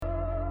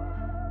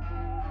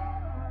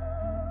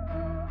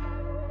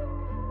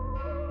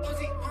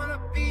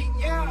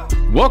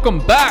Welcome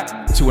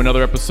back to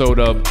another episode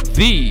of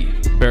the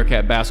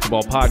Bearcat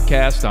Basketball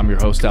Podcast. I'm your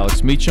host,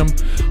 Alex Meacham,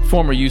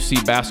 former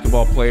UC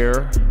basketball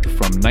player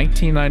from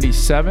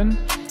 1997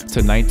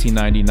 to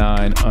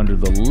 1999 under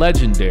the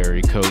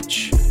legendary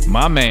coach,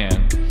 my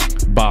man,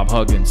 Bob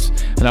Huggins.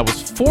 And I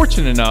was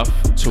fortunate enough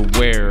to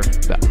wear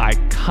the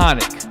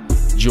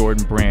iconic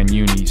Jordan brand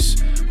unis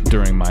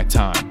during my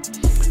time.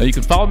 Now, you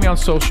can follow me on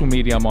social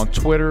media. I'm on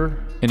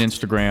Twitter and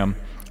Instagram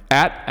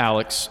at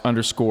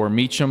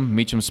Alex_Meacham.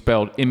 Meacham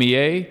spelled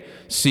Meacham.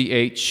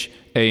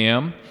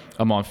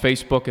 I'm on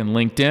Facebook and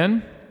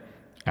LinkedIn,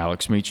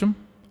 Alex Meacham.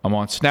 I'm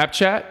on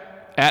Snapchat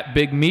at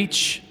Big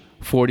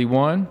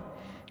Meach41,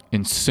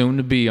 and soon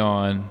to be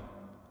on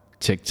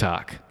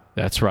TikTok.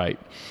 That's right.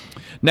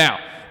 Now,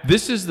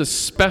 this is the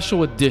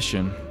special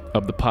edition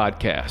of the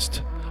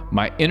podcast,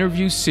 my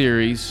interview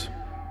series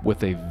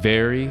with a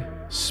very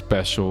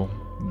special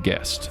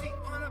guest.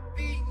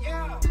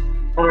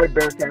 All right,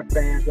 Bearcat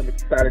fans, I'm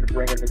excited to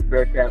bring in this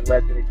Bearcat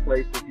legend. He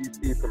played for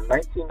UC from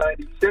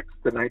 1996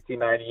 to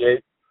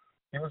 1998.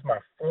 He was my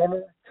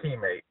former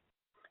teammate,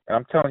 and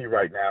I'm telling you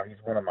right now,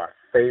 he's one of my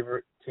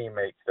favorite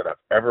teammates that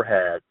I've ever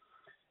had.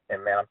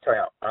 And, man, I'm telling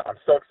you, I'm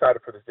so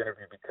excited for this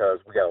interview because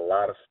we got a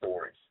lot of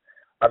stories.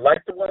 I'd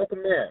like to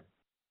welcome in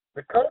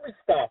the Kobe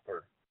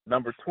stopper,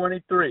 number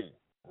 23,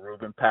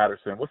 Ruben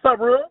Patterson. What's up,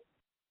 Ruben?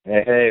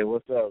 Hey,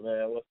 what's up,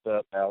 man? What's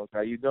up, Alex? How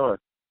you doing?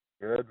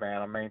 Good,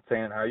 man. I'm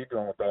maintaining. How you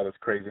doing with all this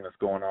craziness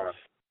going on?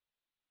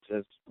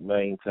 Just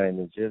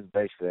maintaining, just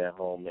basically at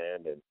home,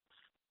 man, and,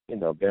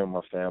 being with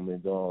my family,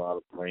 doing a lot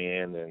of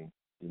praying and,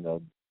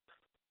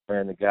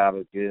 praying to God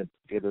to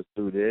get us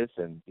through this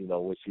and,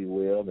 what you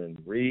will, and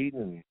read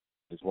and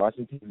just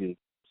watching TV.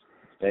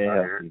 Stay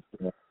healthy.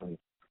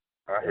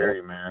 I hear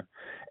you, man.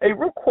 Hey,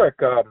 real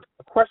quick, a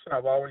question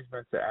I've always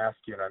meant to ask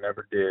you and I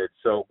never did.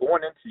 So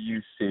going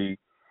into UC,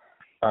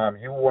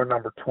 you wore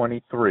number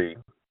 23.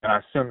 And I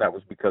assume that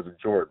was because of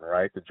Jordan,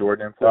 right? The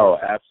Jordan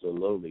influence? Oh,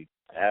 absolutely.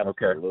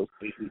 Absolutely.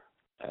 Okay.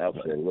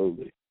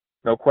 Absolutely.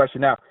 No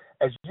question. Now,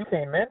 as you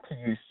came into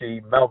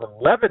UC, Melvin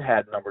Levitt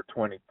had number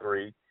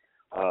 23,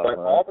 but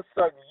all of a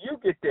sudden you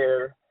get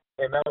there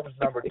and Melvin's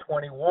number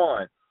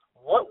 21.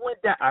 What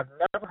went down? I've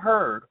never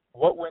heard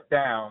what went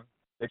down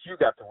that you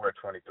got to wear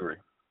 23.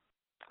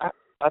 I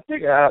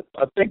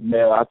think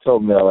Mel, I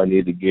told Mel I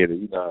needed to get it.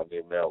 You know how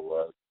good Mel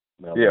was.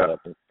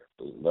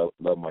 Mel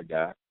love my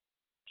guy.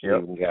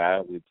 Cuban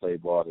guy. We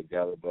played ball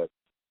together, but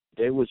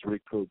they was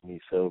recruiting me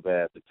so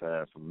bad at the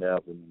time from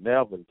Melvin.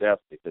 Melvin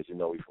definitely, because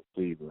we from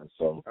Cleveland.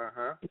 So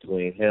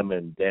between him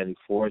and Danny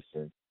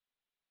Forson,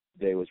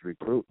 they was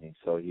recruiting me.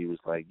 So he was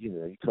like,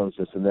 he comes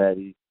to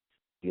Cincinnati,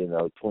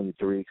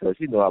 23, because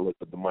I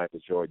looked at the Michael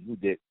Jordan. Who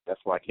did?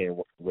 That's why I can't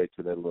wait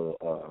till that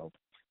little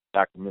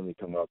documentary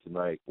come out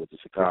tonight with the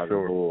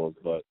Chicago Bulls.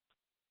 But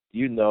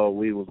we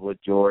was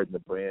with Jordan, the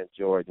brand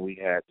Jordan. We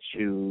had the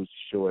shoes,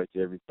 shorts,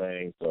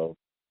 everything. So.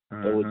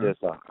 It was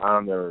just an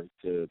honor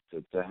to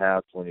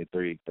have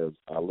 23 because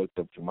I looked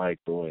up to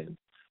Michael, and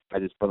I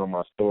just put on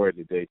my story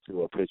today,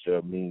 too, a picture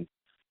of me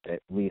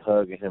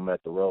hugging him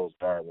at the Rose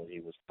Garden when he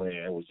was playing.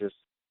 It was just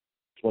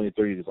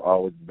 23 has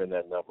always been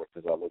that number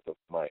because I looked up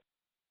to Mike.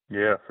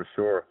 Yeah, for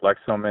sure, like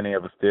so many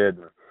of us did.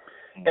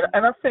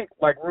 And I think,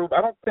 like, Rube,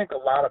 I don't think a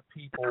lot of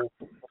people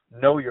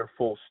know your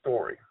full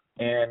story.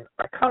 And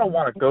I kind of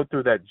want to go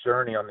through that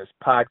journey on this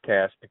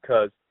podcast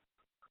because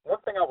one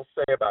thing I will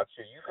say about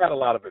you, you've had a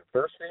lot of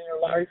adversity in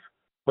your life,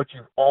 but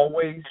you've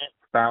always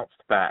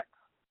bounced back.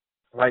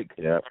 Like,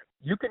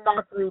 you can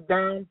knock Rube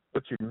down,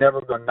 but you're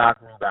never going to knock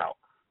Rube out.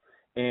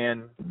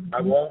 And I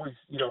will always,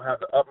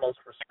 have the utmost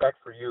respect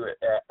for you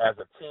as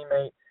a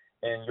teammate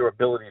and your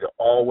ability to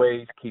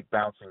always keep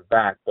bouncing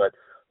back. But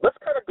let's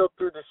kind of go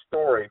through this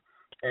story,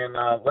 and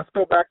let's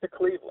go back to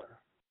Cleveland,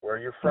 where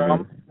you're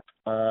from.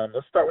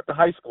 Let's start with the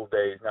high school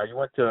days. Now, you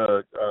went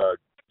to,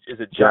 is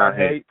it John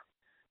Hay?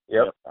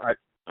 Yep. All right.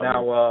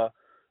 Now,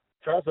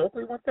 Charles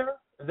Oakley went there?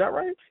 Is that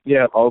right?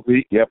 Yeah,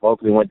 Oakley. Yep,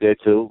 Oakley went there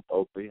too.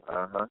 Oakley.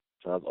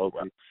 Charles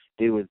Oakley. Wow.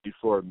 He was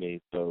before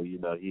me, so,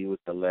 he was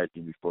the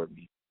legend before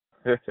me.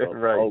 So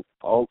right.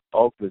 Oak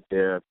was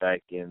there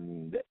back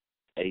in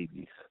the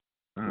 80s,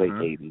 late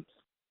 80s.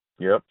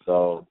 Yep.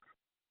 So,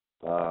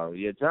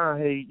 John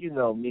Hay,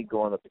 me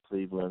going up to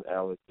Cleveland,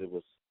 Alex, it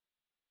was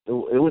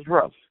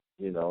rough,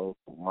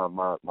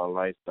 my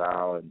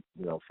lifestyle and,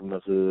 from the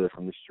hood,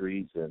 from the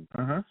streets, and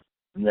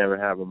never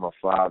having my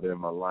father in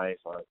my life,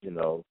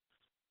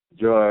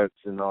 drugs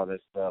and all that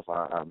stuff.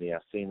 I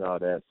seen all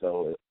that.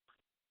 So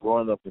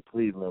growing up in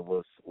Cleveland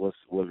was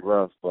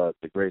rough, but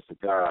the grace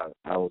of God,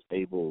 I was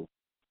able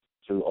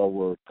to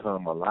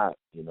overcome a lot,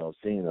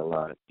 seeing a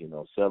lot,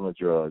 selling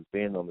drugs,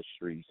 being on the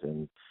streets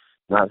and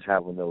not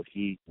having no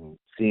heat and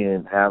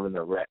having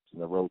the rats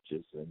and the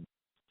roaches.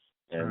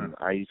 And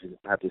I used to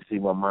have to see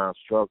my mom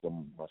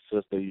struggle. My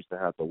sister used to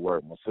have to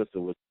work. My sister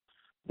was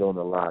doing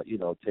a lot,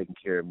 taking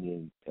care of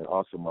me, and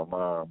also my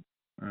mom,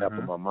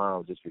 helping my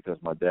mom just because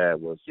my dad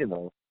was,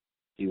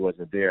 he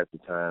wasn't there at the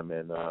time,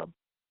 and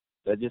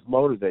that just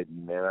motivated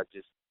me, man. I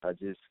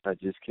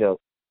just kept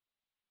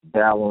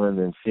battling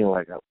and feeling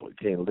like I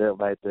can't live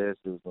like this.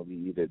 It was going to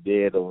be either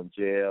dead or in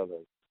jail.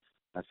 And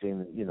I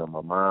seen,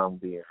 my mom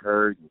being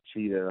hurt and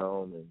cheated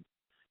on and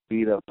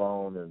beat up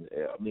on. And,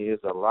 I mean,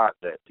 it's a lot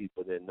that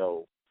people didn't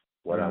know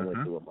what I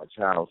went through in my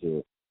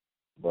childhood.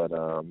 But,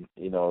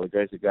 the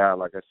grace of God,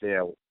 like I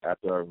said,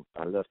 after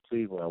I left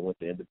Cleveland, I went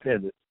to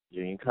Independence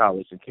Junior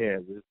College in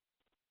Kansas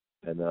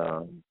and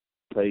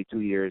played 2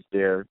 years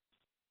there,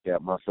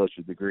 got my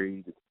associate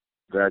degree,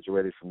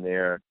 graduated from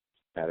there,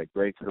 had a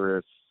great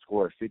career,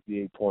 scored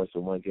 58 points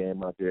in one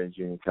game out there in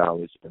junior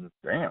college. And,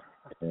 damn.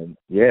 And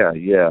yeah.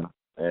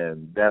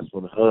 And that's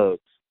when Hugs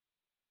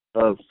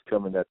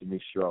coming after me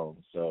strong.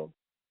 So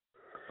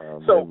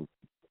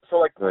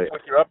like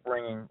with your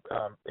upbringing,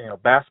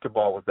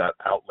 basketball was that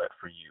outlet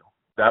for you.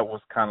 That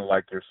was kind of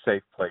like your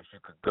safe place. You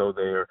could go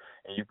there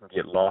and you can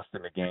get lost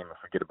in the game and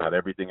forget about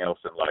everything else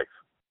in life.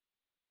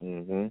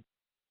 Mhm.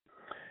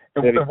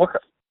 And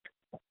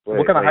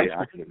what kind of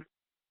high school?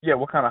 Yeah,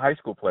 what kind of high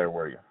school player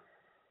were you?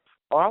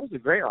 Oh, I was a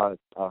great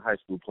high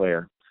school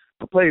player.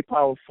 I played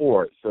power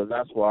forward, so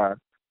that's why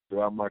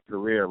throughout my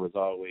career was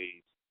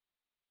always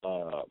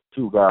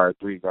 2-guard,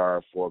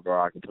 3-guard,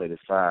 4-guard. I can play the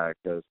 5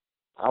 because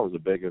I was the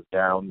biggest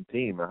guy on the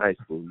team in high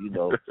school.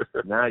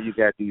 Now you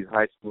got these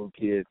high school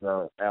kids,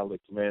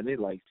 Alex, man, they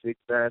like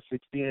 6'9",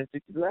 6'10",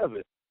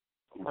 6'11".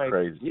 I'm like,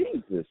 crazy.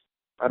 Jesus.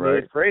 I mean,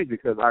 it's crazy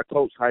because I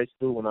coached high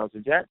school when I was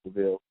in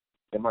Jacksonville,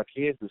 and my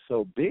kids were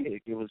so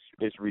big,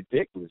 it's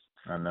ridiculous.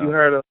 I know. You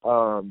heard of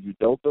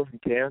Udoka from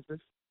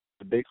Kansas,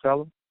 the big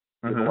fella?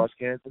 You ever watch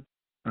Kansas?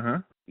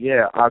 Mm-hmm.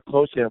 Yeah, I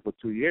coached him for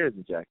 2 years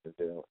in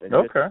Jacksonville. And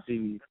just to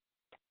see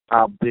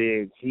how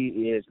big he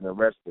is and the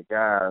rest of the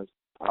guys,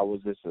 I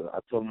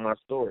told him my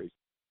stories.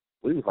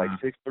 We was like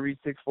 6'3",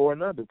 6'4",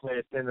 and under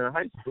playing center in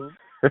high school.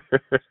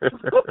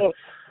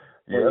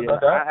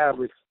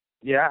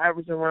 I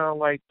averaged around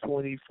like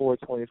 24,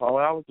 25. Well,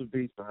 I was a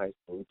beast in high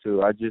school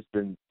too. I just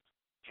didn't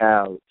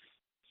have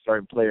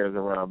certain players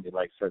around me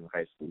like certain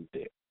high schools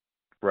did.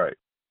 Right.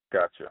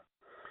 Gotcha.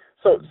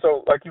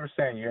 So like you were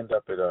saying, you end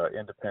up at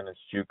Independence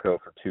JUCO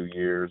for 2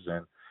 years,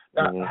 and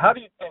now how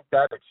do you think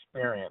that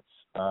experience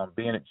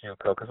being at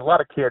JUCO? Because a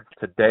lot of kids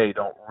today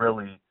don't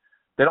really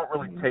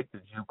take the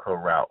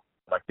JUCO route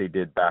like they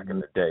did back in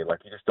the day.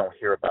 Like you just don't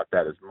hear about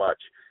that as much.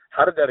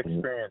 How did that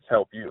experience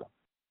help you?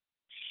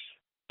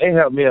 It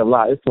helped me a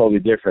lot. It's totally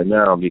different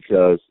now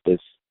because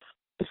it's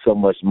so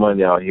much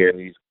money out here.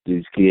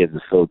 These kids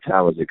are so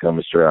talented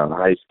coming straight out of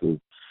high school.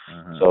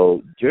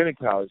 So junior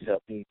college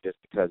helped me just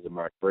because of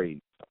my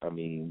grades. I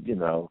mean,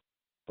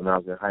 when I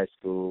was in high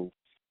school,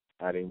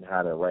 I didn't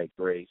have the right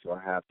grades, so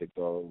I had to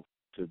go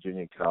to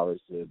junior college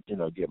to,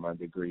 get my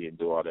degree and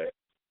do all that.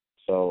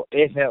 So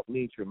it helped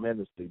me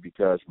tremendously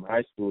because from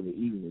high school to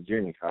even the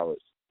junior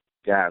college,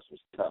 guys was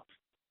tough.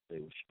 They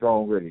were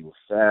stronger. They were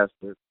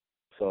faster.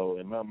 So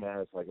in my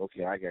mind, it's like,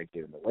 okay, I got to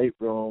get in the weight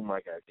room.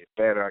 I got to get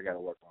better. I got to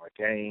work on my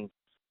game,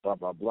 blah,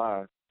 blah,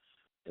 blah.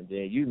 And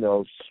then,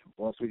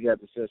 once we got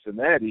to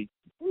Cincinnati,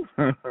 it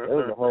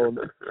was a whole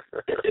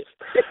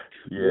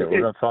yeah,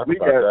 we're going to talk about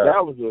that.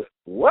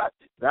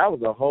 That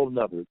was a whole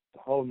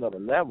nother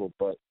level.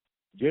 But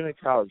junior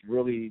college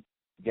really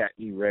got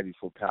me ready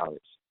for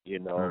college,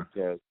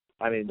 because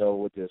I didn't know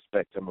what to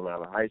expect coming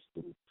out of high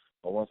school.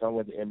 But once I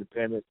went to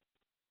Independence,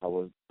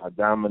 I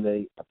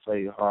dominate, I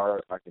played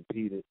hard, I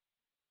competed,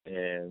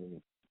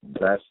 and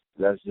that's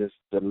just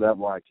the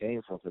level I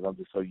came from because I'm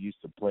just so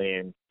used to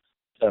playing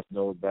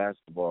tough-nosed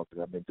basketball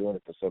because I've been doing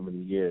it for so many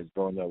years,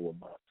 growing up with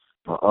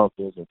my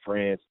uncles and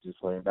friends just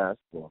playing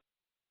basketball.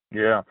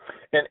 Yeah.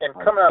 And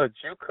coming out of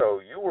JUCO,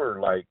 you were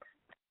like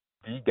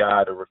the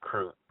guy to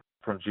recruit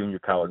from junior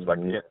college. Like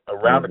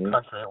around the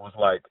country, it was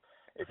like,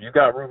 if you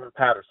got Ruben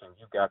Patterson,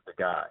 you got the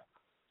guy.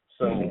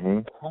 So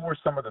who were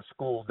some of the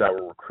schools that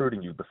were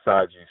recruiting you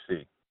besides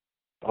UC?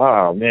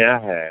 Oh, man, I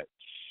had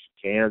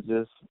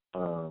Kansas.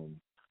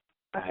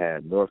 I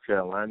had North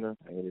Carolina.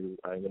 I ain't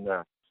gonna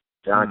lie.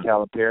 John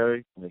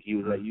Calipari, when he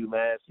was at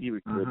UMass, he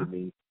recruited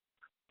me.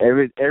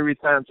 Every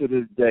time to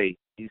this day,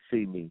 he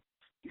see me,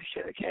 you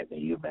should have came to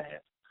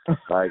UMass.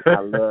 Like, I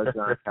love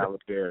John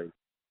Calipari.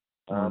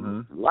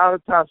 A lot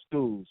of top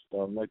schools,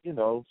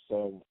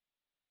 so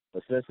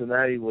but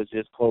Cincinnati was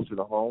just closer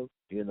to home,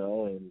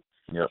 and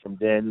from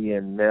Danny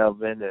and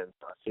Melvin, and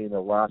I seen the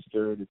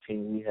roster, the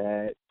team we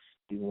had,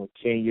 even with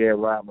Kenya,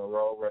 Rod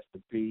Monroe, rest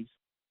in peace,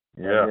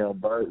 Daniel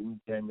Burton,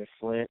 Damon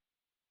Flint.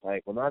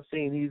 Like, when I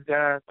seen these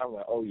guys, I'm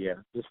like, oh, yeah,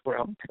 this is where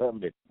I'm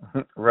coming.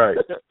 Right.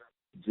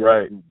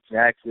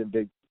 Jackson,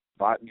 Big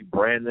Botany,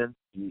 Brandon,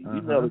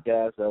 you know the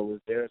guys that was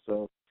there,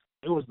 so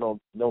it was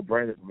no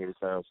brainer for me to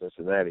sign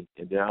Cincinnati.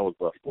 And then I was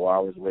about 4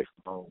 hours away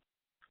from home.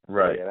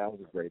 Right. So, yeah, that was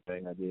a great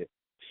thing I did.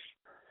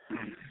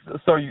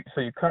 So you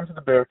come to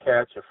the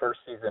Bearcats, your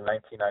first season,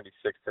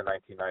 1996 to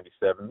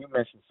 1997. You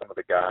mentioned some of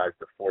the guys,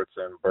 the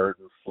Fortson,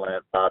 Burton,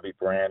 Flint, Bobby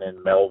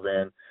Brannon,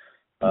 Melvin.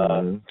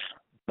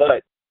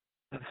 But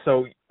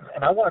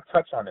and I want to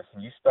touch on this,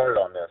 and you started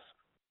on this,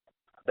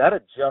 that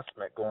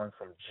adjustment going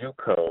from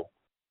JUCO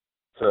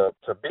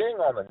to being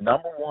on the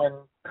number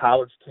one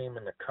college team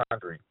in the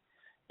country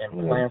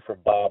and playing for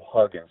Bob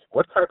Huggins.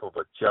 What type of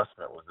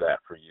adjustment was that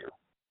for you?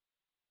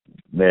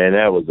 Man,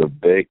 that was a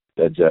big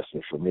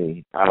adjustment for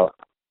me.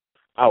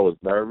 I was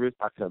nervous.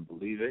 I couldn't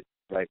believe it.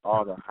 Like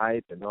all the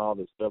hype and all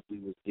the stuff we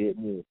was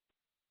getting.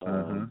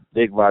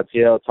 Dick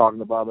Vitale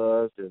talking about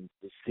us and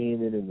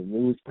seeing it in the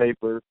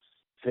newspaper,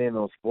 seeing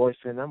on sports,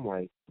 and I'm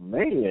like,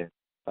 man,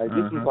 like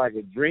this was like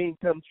a dream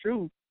come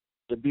true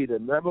to be the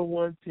number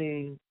one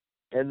team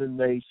in the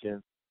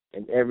nation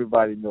and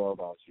everybody know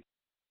about you.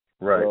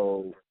 Right.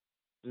 So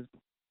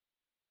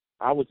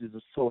I was just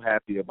so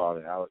happy about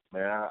it, Alex,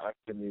 man. I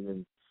couldn't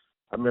even.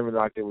 I remember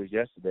like it was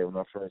yesterday when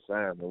I first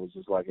signed. It was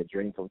just like a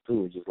dream come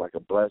true. It was just like a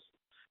blessing.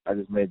 I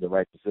just made the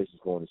right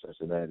decisions going to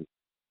Cincinnati.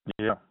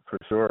 Yeah, for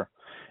sure.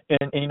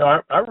 And you know,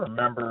 I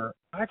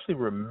actually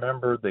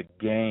remember the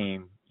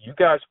game. You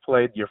guys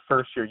played your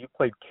first year. You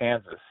played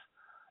Kansas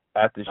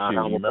at the shoe. You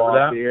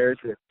remember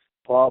that?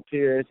 Paul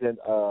Pierce and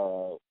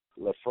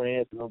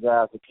LaFrance and those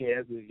guys from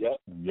Kansas. Yep.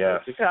 Yes.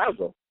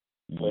 Chicago.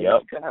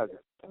 Yep. Chicago.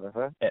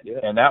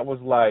 And that was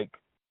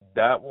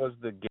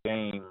the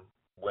game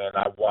when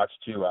I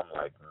watched you. I'm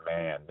like,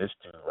 man, this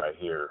dude right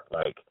here,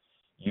 like,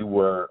 you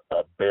were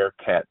a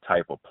Bearcat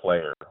type of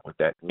player with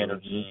that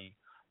energy,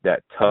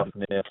 that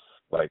toughness,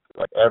 like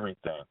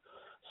everything.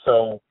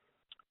 So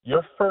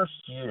your first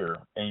year,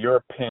 in your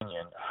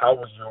opinion, how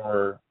was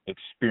your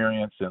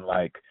experience, and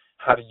like,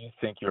 how do you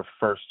think your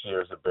first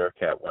year as a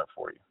Bearcat went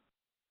for you?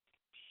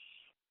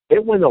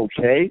 It went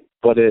okay,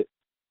 but it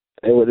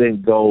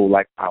didn't go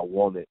like I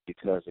wanted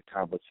because the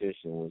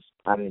competition was.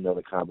 I didn't know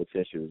the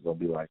competition was gonna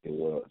be like it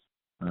was.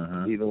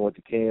 Even with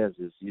the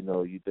Kansas, you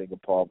know, you think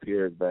of Paul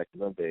Pierce back in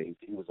them days.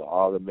 He was an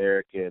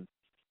All-American,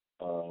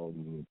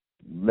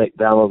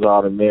 McDonald's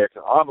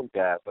All-American, all them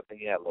guys. But then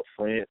you had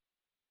LaFrance.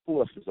 Who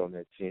else was on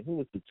that team? Who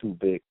was the two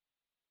big?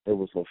 There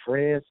was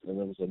LaFrance, and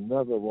there was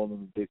another one of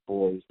the big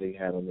boys they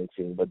had on their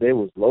team. But they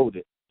was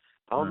loaded.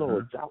 I don't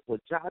know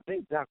I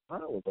think Jock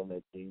Brown was on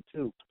that team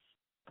too.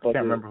 But I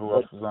can't remember who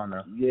else was on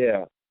there.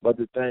 Yeah, but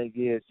the thing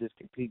is, just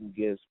competing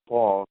against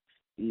Paul,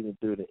 even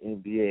through the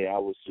NBA, I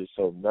was just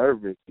so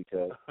nervous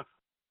because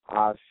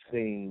I've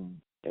seen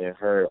and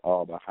heard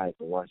all the hype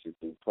and watched this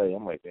dude play.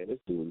 I'm like, man, this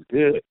dude is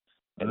good.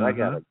 And I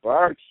got to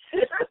bar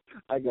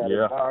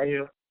to bar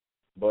him.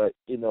 But,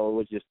 you know, it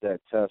was just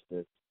that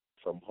toughness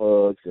from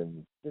hugs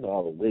and, you know,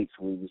 all the weights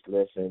we was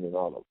lifting and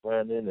all the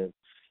running. And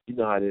you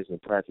know how it is in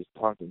practice,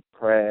 talking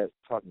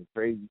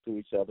crazy to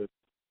each other.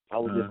 I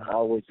was just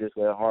always just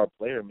a hard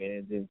player, man.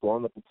 And then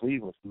going up to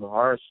Cleveland from the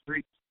hard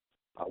streets,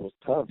 I was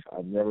tough.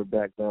 I never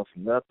backed down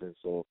from nothing.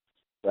 So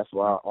that's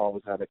why I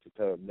always had a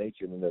competitive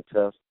nature and that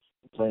tough,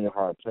 playing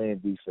hard, playing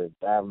defense,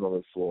 diving on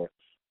the floor,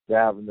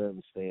 diving in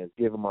the stands,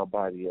 giving my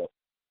body up,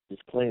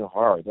 just playing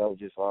hard. That was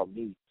just all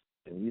me.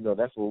 And, you know,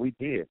 that's what we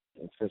did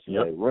in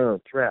Cincinnati.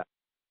 Run, trap,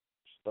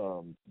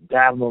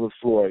 diving on the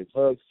floor,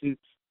 hug, shoot.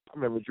 I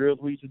remember drills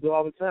we used to do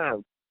all the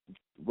time.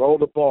 Roll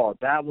the ball,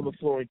 dive on the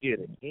floor and get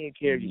it. He didn't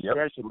care if you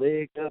scratch your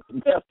leg up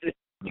and nothing.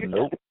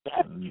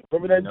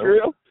 Remember that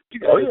drill? You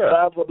got to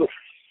dive on the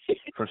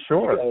For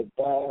sure. You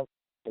got to dive.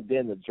 And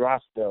then the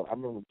drop step. I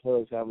remember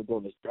plugs having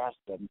doing this drop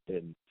step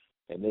and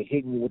they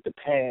hit me with the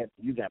pad.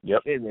 You got to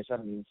finish. I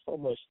mean, so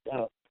much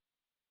stuff.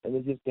 And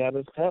it just got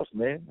us tough,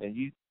 man. And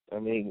it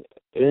ain't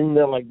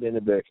nothing like being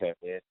a Bearcat,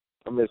 man.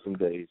 I miss some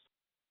days.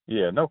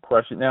 Yeah, no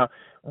question. Now,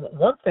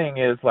 one thing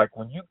is, like,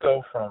 when you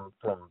go from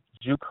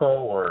JUCO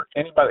or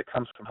anybody that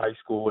comes from high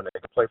school and they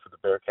can play for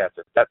the Bearcats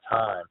at that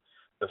time,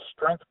 the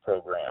strength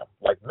program,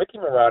 like Mickey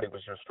Marotti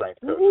was your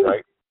strength coach,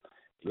 right?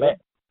 Man,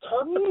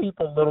 talk to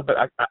people a little bit.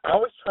 I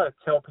always try to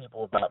tell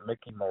people about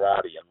Mickey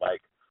Marotti and,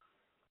 like,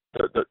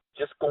 the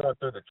just going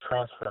through the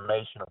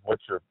transformation of what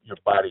your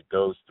body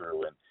goes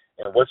through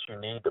and what you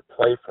need to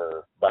play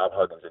for Bob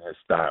Huggins and his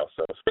style.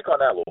 So speak on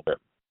that a little bit.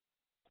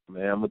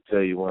 Man, I'm going to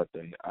tell you one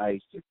thing. I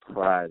used to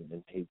cry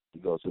and hate to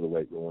go to the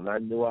weight room. When I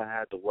knew I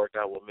had to work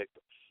out with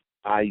Mickey,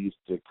 I used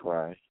to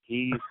cry.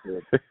 He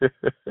used to,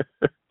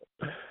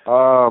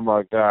 oh,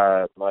 my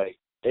God. Like,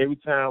 every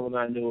time when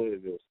I knew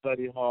it was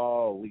study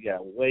hall, we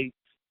got weight,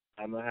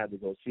 and I had to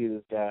go see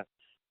this guy.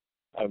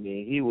 I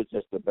mean, he was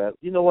just the best.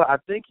 You know what? I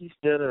think he's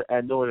still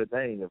at Notre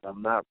Dame, if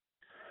I'm not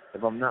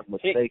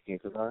mistaken,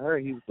 because I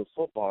heard he was the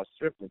football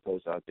stripling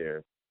coach out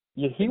there.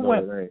 Yeah, he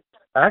went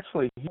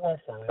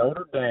from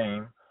Notre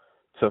Dame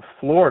to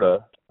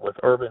Florida with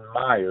Urban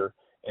Meyer,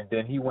 and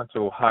then he went to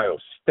Ohio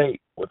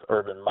State with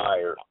Urban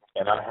Meyer,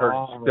 and I heard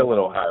he's still at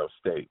Ohio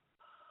State.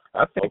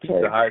 I think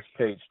he's the highest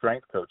paid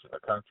strength coach in the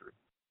country.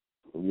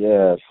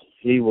 Yes,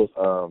 he was.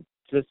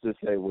 Just to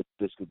say,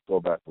 this could go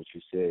back to what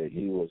you said.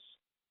 He was.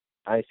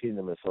 I ain't seen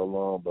him in so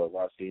long, but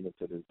while I've seen him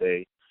to this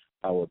day,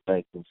 I would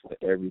thank him for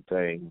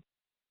everything.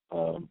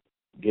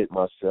 Get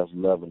myself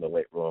loving the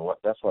weight room.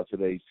 That's why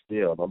today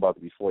still, I'm about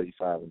to be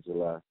 45 in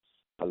July.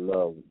 I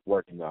love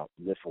working out,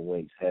 lifting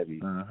weights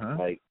heavy.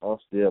 Like, I'm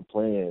still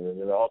playing,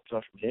 and it all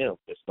comes from him.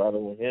 It started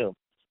with him.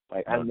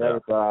 Like, I never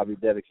thought I'd be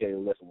dedicated to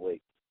lifting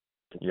weights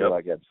until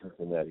I got to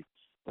Cincinnati.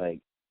 Like,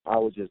 I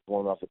was just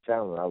born off of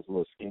talent. I was a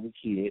little skinny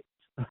kid,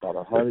 about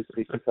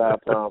 165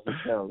 pounds of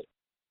talent.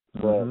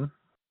 But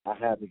I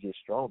had to get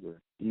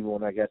stronger. Even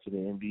when I got to the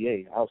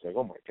NBA, I was like,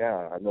 oh my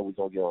God, I know we're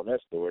gonna get on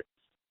that story.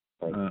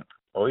 Like,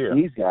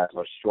 these guys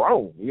are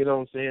strong. You know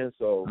what I'm saying?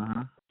 So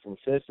from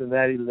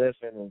Cincinnati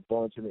lifting and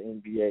going to the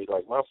NBA,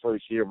 like my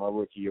first year, my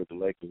rookie year with the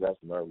Lakers, that's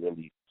when I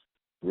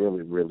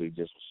really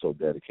just was so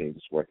dedicated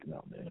to working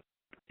out, man.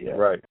 Yeah.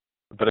 Right.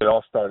 But it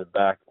all started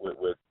back with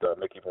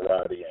Mickey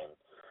Marotti and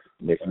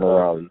Mickey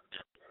Marotti.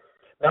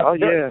 Now,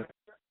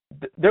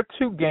 there are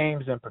two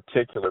games in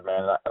particular,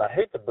 man. And I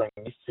hate to bring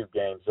these two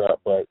games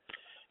up, but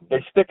they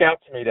stick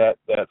out to me that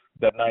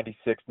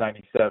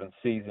 96-97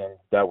 season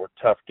that were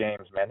tough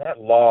games, man. That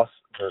loss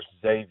versus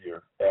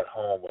Xavier at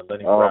home when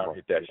Lenny Brown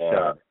hit that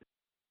shot.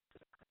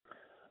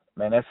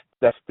 Man,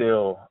 that's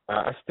still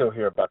I still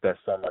hear about that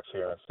so much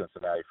here in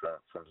Cincinnati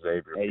from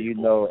Xavier. And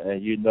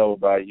you know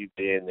by you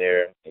being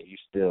there and you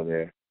still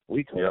there.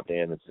 We couldn't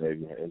stand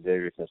Xavier, and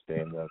Xavier can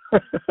stand us.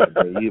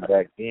 But you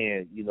back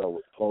then, you know,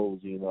 with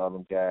Posey and all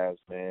them guys,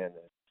 man,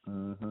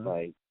 and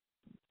like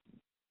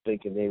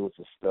thinking they was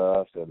the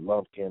stuff, and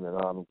Lumpkin and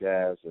all them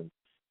guys, and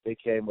they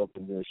came up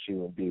in the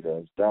shoe and beat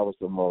us. That was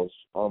the most.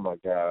 Oh my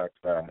God, I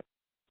cried.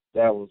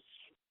 That was.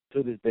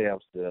 To this day, I'm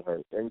still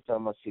hurt. Every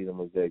time I see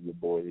them Xavier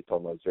boys, they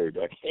talk about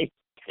Xavier. I can't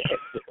stand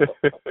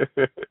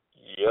them.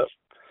 Yep.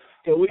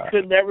 Because we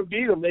could never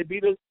beat them. They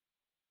beat us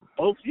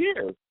both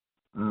years.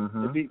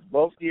 They beat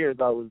both years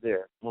I was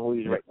there when we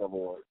was ranked number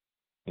one.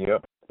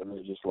 Yep. And it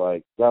was just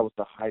like, that was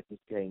the hypest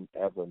game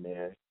ever,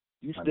 man.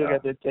 You still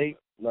got that tape?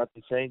 Not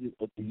to change it,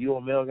 but the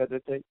UML got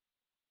that tape?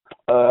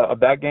 Of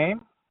that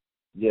game?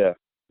 Yeah.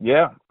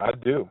 Yeah, I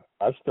do.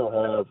 I still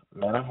have,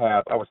 man,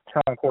 I was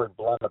telling Corey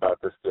Blunt about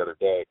this the other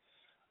day.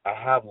 I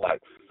have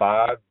like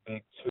 5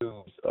 big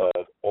tubes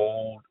of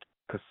old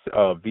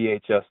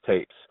VHS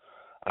tapes.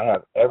 I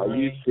have every. Are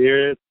you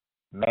serious?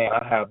 Man,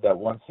 I have that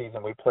one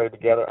season we played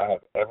together. I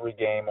have every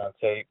game on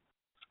tape.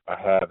 I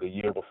have the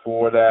year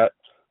before that,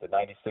 the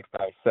 96,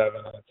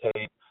 97 on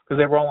tape, because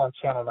they were all on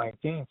Channel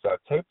 19, so I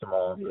taped them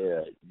all.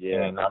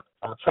 Yeah. And I'm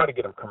going to try to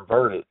get them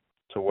converted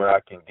to where I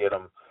can get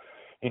them,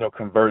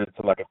 converted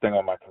to like a thing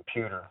on my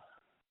computer.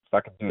 If I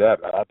can do that,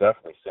 I'll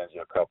definitely send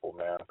you a couple,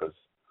 man, because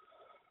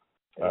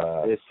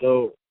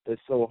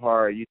it's so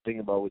hard. You think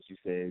about what you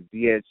said,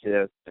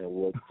 VHS and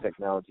what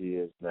technology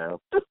is now.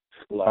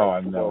 Like, I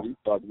know. We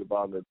talking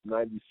about the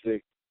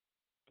 96.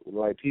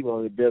 Like people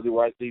only barely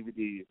watch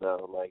DVDs now.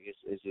 Like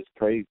it's just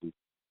crazy.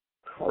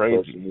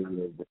 Crazy.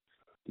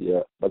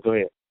 Yeah, but go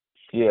ahead.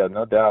 Yeah,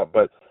 no doubt.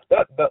 But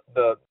that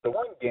the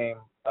one game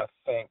I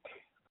think,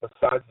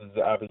 besides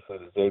obviously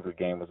the Xavier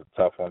game was a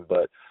tough one,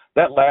 but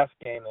that last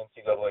game,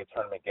 the NCAA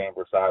tournament game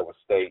versus Iowa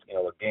State,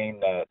 a game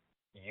that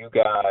you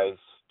guys,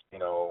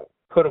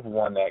 could have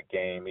won that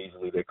game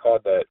easily. They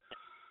called that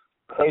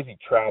crazy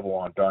travel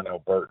on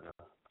Darnell Burton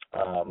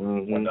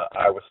when the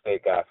Iowa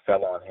State guy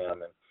fell on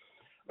him. And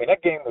I mean,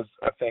 that game was,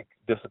 I think,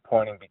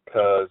 disappointing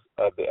because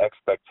of the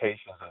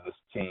expectations of this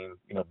team,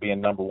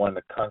 being number one in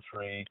the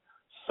country,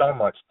 so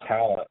much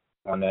talent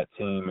on that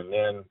team, and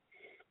then,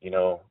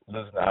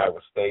 losing to Iowa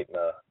State in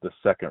the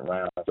second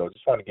round. So I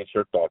just want to get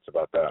your thoughts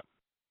about that.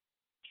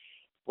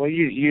 Well,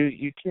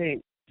 you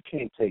can't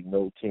take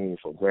no team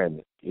for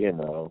granted,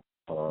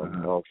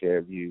 I don't care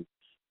if you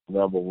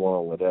number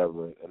one,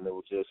 whatever. And it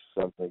was just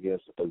something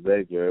against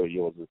Xavier.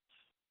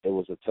 It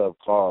was a tough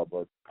call,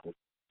 but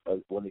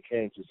when it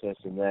came to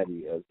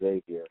Cincinnati,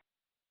 Xavier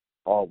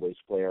always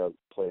play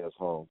us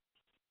home.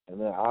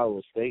 And then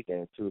Iowa State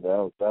game too.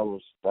 That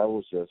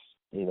was just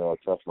a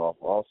tough loss.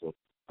 Also,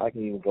 I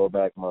can even go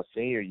back my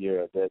senior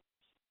year that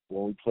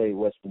when we played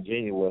West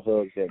Virginia with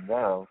Hugs that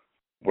down.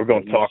 We're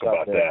going to talk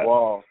about that.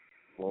 Ball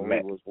when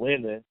we was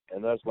winning,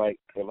 and that's like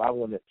if I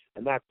wanted,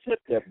 and I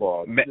tipped that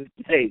ball.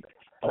 Hey,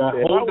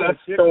 hold that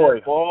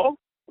story. That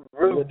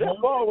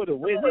ball would have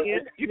went in.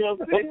 You know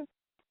what I'm saying?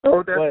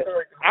 Hold that but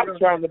story. I'm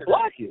trying to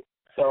block it.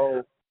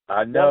 So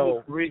I know. That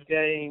was 3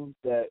 games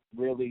that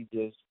really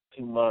just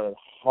to my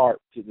heart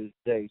to this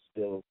day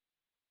still.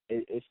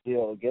 It's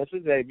still against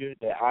Xavier,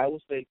 the Iowa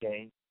State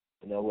game,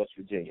 and then West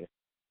Virginia.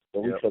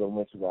 So we could have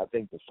went to I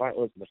think the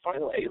final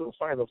 8 or the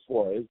final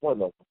 4. It's one of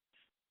them.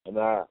 And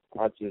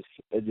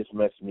it just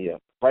messed me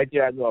up. Right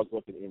there, I knew I was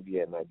going to the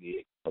NBA in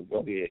 98. But go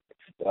ahead.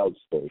 That was the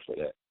story for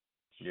that.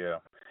 Yeah.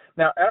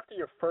 Now, after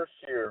your first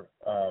year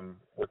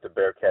with the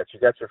Bearcats,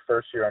 you got your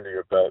first year under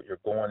your belt. You're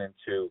going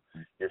into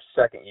your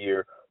second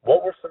year.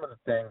 What were some of the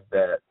things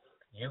that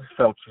you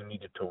felt you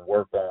needed to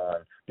work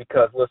on?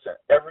 Because, listen,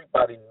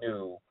 everybody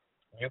knew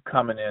you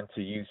coming into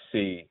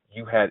UC,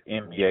 you had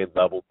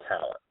NBA-level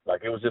talent.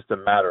 Like, it was just a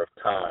matter of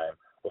time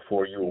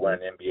before you were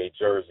wearing an NBA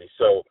jersey.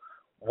 So,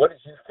 what did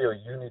you feel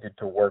you needed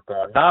to work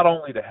on, not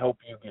only to help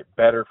you get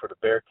better for the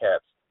Bearcats,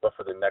 but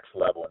for the next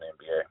level in the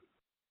NBA?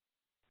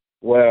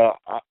 Well,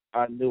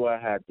 I knew I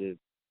had to.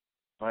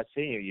 My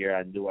senior year,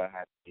 I knew I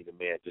had to be the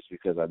man just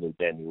because I knew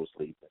Danny was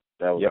leaving.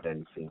 That was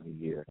Danny's senior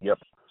year. Yep.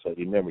 So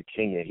you remember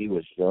Kenyon, he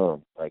was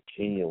young. Like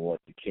Kenyon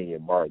went to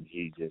Kenyon Martin.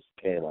 He just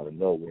came out of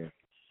nowhere.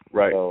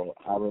 Right. So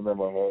I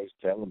remember her always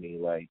telling me,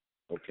 like,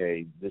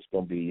 okay, this is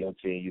going to be your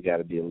team. You got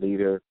to be a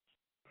leader.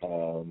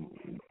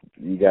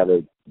 You got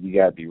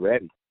to be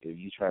ready. if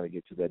you're trying to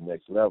get to that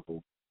next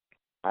level,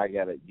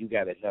 you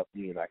gotta help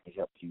me and I can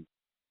help you.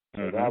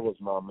 So that was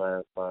my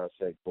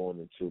mindset going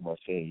into my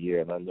senior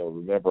year. And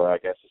remember I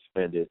got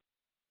suspended.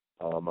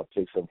 I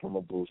picked something from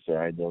a booster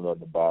I didn't know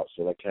nothing about,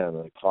 so that kind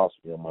of cost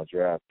me on my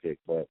draft pick.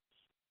 But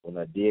when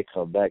I did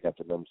come back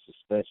after the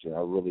suspension,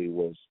 I really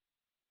was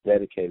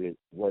dedicated,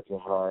 working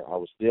hard. I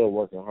was still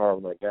working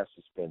hard when I got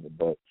suspended,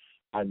 but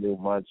I knew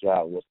my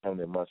job was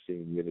coming in my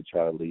senior year to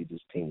try to lead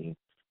this team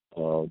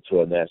to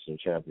a national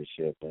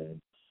championship,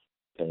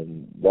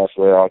 and that's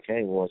where it all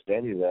came. Once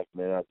Danny left,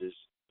 man, I just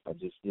I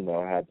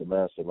had the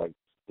mindset like,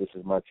 this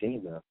is my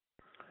team now.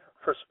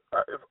 First,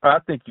 I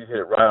think you hit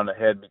it right on the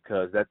head,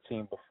 because that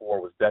team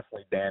before was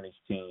definitely Danny's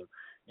team.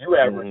 You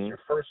averaged your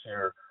first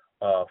year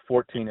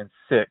 14-6.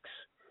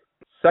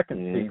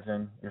 Second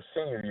season, your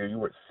senior year, you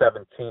were at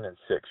 17-6.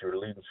 You were the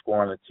leading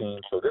scorer on the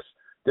team. So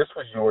this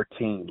was your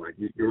team. Like,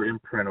 your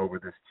imprint over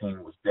this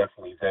team was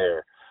definitely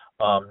there.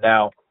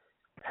 Now,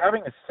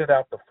 having to sit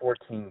out the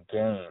 14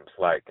 games,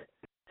 like,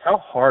 how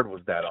hard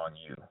was that on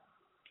you?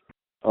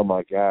 Oh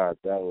my God,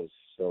 that was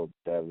so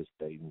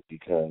devastating,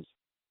 because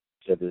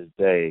to this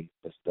day,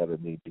 instead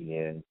of me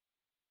being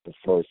the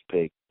first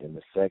pick in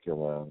the second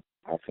round,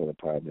 I could have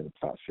probably been the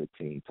top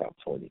 15, top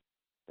 20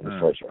 in the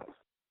first round.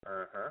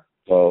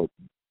 So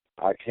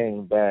I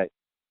came back,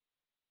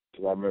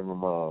 because I remember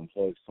my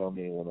Hugs told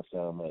me when I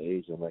signed my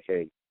agent, like,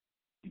 hey,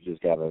 you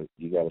gotta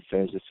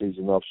finish the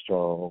season up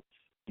strong.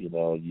 You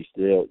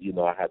still,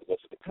 I had to go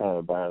to the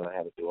combine, I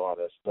had to do all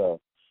that stuff.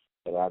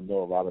 But I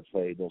know if I'd have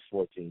played those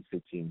 14,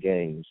 15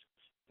 games,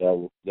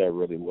 that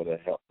really would have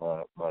helped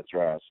my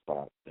draft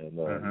spot. And,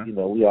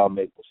 we all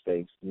make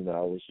mistakes.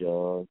 I was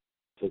young,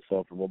 took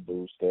something from a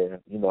booster.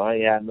 I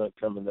ain't had nothing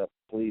coming up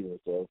to Cleveland.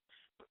 So,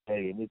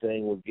 hey,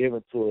 anything was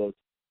given to us,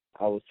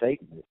 I was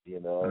taking it,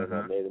 and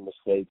I made a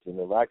mistake. And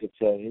if I could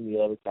tell any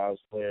other college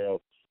player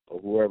or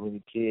whoever,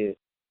 any kid,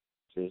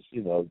 just,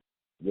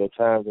 your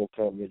time's going to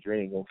come, your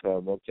dream going to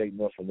come. Don't take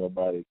nothing from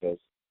nobody, because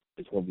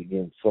it's going to be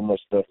getting so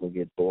much stuff will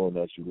get thrown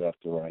at you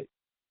left to right.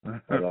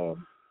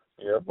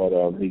 But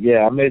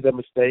I made that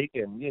mistake,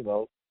 and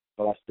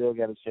but I still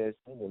got a chance.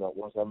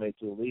 Once I made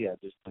to the league, I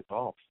just took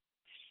off.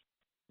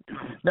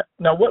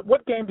 Now,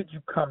 what game did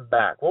you come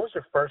back? What was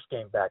your first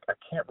game back? I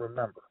can't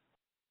remember.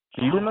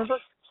 Do you remember?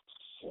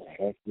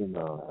 Heck,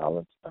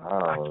 Alex.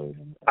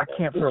 I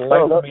can't for the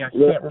life of me. I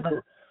can't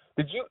remember.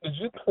 Did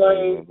you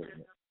play?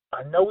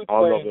 I know we played. I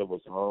don't know if it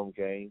was a home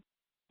game.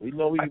 We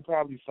know we can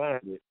probably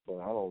find it, but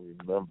I don't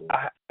remember.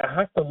 I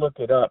have to look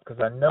it up, because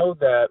I know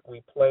that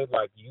we played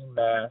like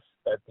UMass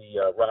at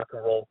the Rock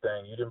and Roll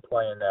thing. You didn't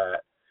play in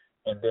that.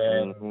 And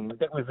then I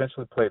think we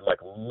eventually played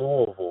like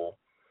Louisville.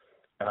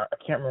 And I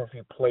can't remember if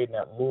you played in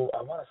that Louisville.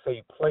 I want to say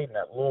you played in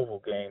that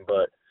Louisville game,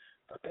 but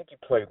I think you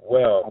played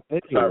well. I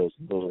think it was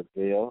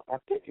Louisville. I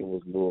think it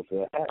was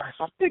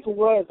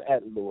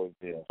at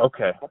Louisville.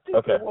 Okay. I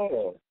think it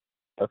was.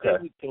 Okay.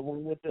 When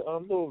we went to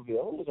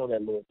Louisville, who was on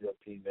that Louisville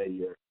team that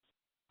year?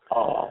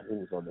 Oh, who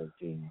was on that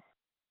team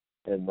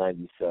in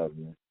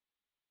 '97?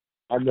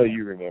 I know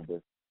you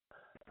remember.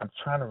 I'm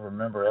trying to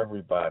remember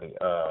everybody.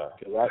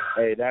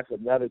 That's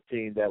another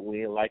team that we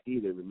didn't like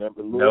either.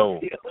 Remember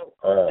Louisville? No.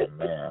 Oh,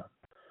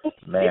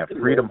 man,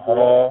 Freedom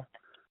Hall.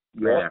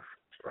 Yep.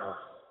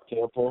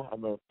 Temple. I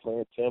remember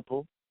playing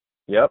Temple.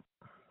 Yep.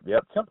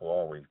 Temple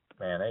always,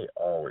 man, they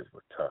always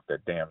were tough.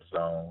 That damn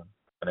zone,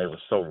 and they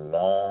were so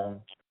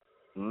long.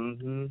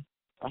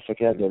 I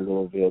forgot that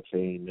Louisville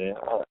team, man.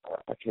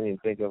 I can't even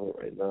think of it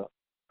right now.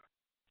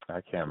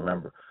 I can't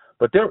remember.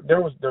 But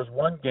there's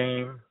one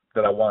game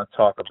that I want to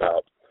talk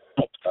about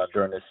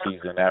during this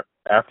season.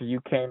 After you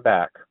came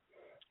back,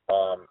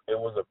 it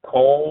was a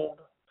cold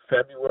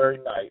February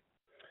night.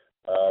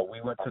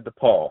 We went to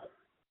DePaul,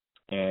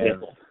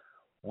 and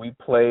we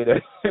played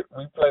a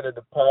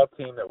DePaul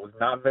team that was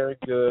not very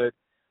good.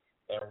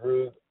 And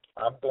Rube,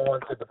 I'm going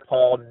to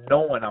DePaul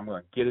knowing I'm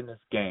going to get in this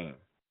game.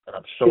 And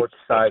I'm so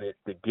excited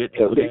to get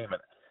in the game.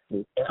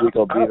 We're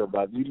going to beat them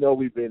by,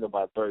 we beat them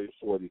by 30,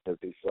 40 because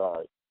they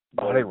sorry.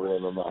 Oh, they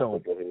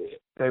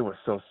were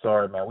so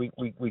sorry, man.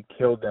 We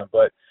killed them.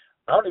 But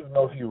I don't even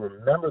know if you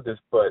remember this,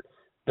 but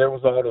there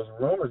was all those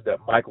rumors that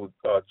Michael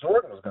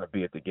Jordan was going to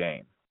be at the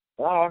game.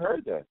 Oh, I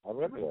heard that. I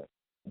remember that.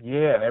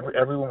 Yeah, and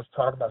everyone was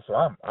talking about it, so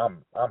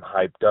I'm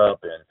hyped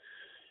up. And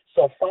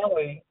so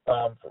finally,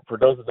 for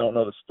those that don't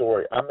know the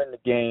story, I'm in the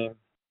game,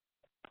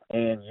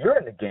 and you're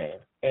in the game,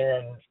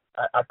 and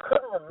I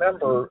couldn't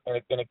remember, and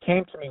it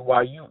came to me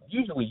why you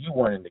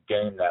weren't in the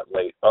game that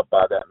late, up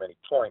by that many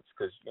points,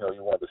 because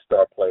you're one of the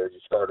star players. You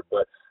started,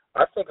 but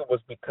I think it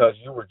was because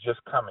you were just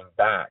coming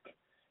back,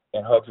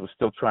 and Hugs was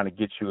still trying to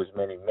get you as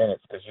many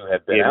minutes because you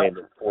had been out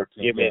for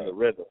 14 games. Give me the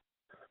rhythm.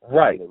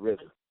 Right. The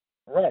rhythm.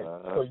 Right.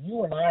 So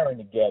you and I are in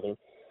together,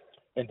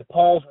 and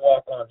DePaul's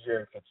walk-on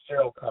Jerry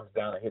Fitzgerald comes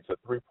down and hits a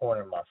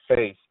three-pointer in my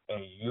face,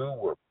 and you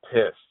were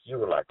pissed. You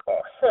were like,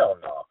 oh, hell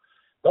no.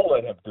 Don't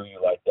let him do you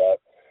like that.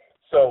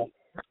 So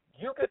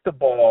you get the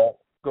ball,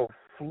 go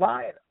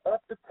flying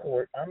up the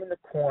court. I'm in the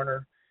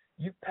corner.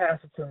 You pass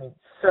it to me,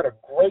 set a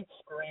great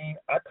screen.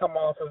 I come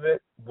off of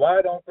it,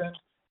 wide open,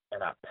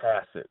 and I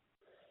pass it.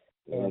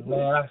 And, man,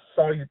 I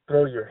saw you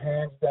throw your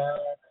hands down,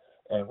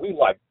 and we,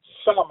 like,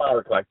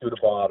 somehow, like, threw the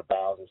ball out of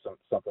bounds or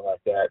something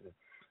like that. And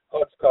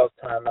Hutch calls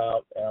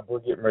timeout, and we're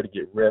getting ready to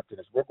get ripped. And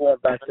as we're going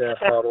back to that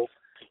huddle,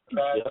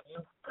 man,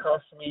 you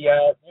cussed me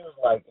out. You was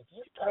like, if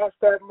you pass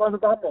that mother,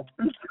 I'm going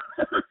to beat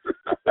you.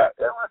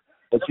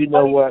 But you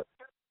know what?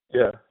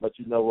 Yeah. But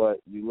you know what?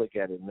 You look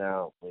at it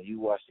now, when you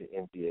watch the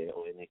NBA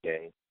or any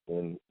game,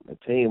 when a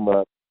team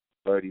up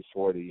 30,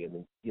 40,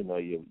 and, you know,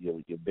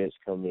 your bench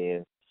come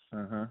in,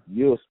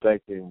 you're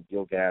expecting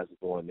your guys to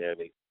go in there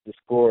to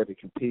score, to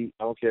compete.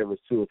 I don't care if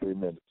it's 2 or 3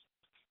 minutes.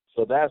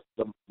 So that's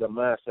the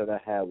mindset I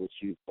have with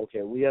you.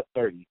 Okay, we have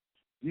 30.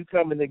 You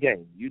come in the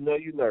game. You know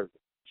you're nervous.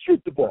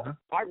 Shoot the ball.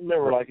 I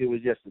remember like it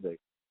was yesterday.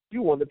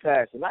 You won the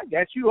pass, and I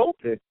got you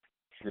open.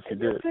 Yes, you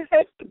did.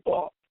 Pass the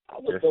ball. I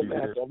was so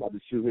mad. I'm about to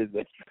shoot his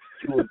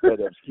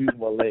excuse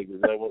my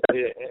language.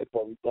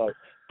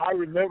 I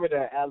remember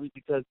that, Ali,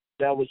 because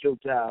that was your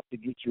job to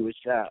get you a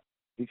shot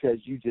because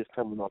you just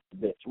coming off the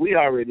bench. We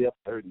already up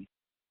 30.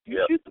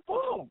 You shoot the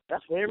ball.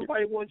 That's what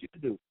everybody wants you to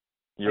do.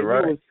 You're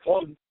right.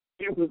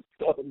 It was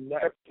so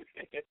nervous.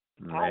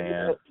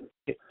 Man,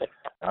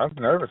 I was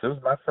nervous. It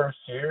was my first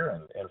year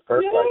and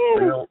first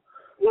like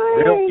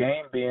real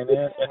game being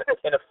in.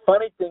 And the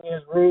funny thing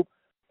is, Rube,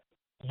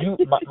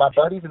 my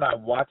buddies and I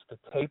watched the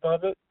tape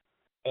of it,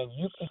 and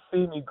you can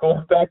see me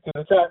going back to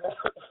the timeout.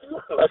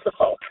 Like,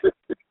 oh, that's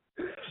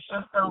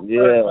so funny.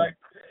 Like,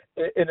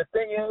 and the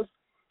thing is,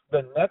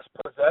 the next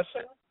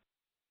possession,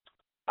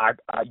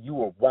 you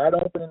were wide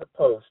open in the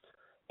post.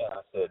 And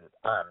I said,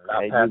 I'm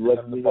not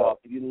passing him the ball.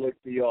 You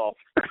looked me off.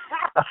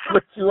 I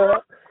flipped you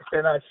off,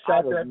 and I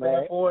shot that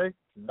bad boy,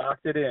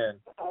 knocked it in.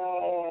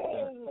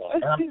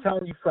 And I'm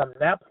telling you, from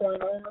that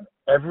point on,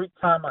 every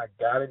time I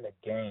got in the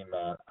game,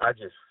 man, I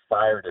just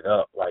fired it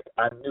up. Like,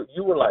 I knew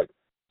you were, like,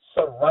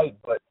 so right,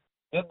 but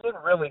it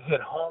didn't really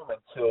hit home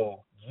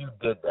until you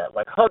did that.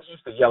 Like, Hugs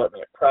used to yell at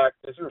me at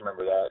practice. You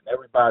remember that. And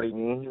everybody.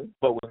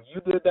 But when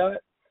you did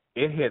that,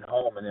 it hit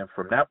home. And then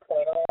from that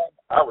point on,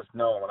 I was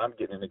knowing when I'm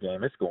getting in the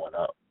game, it's going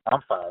up.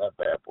 I'm firing that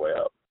bad boy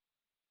up.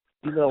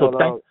 You know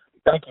so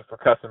thank you for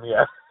cussing me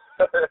out.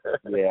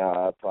 Yeah,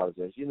 I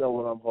apologize. You know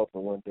what I'm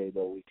hoping one day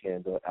though we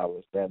can do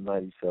that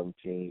 97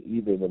 team,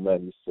 even the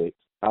 96.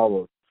 I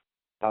would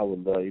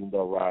love, even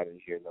though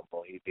Ryder's here no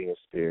more, he being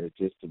spirit,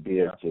 just to be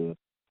able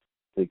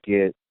to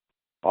get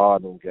all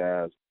them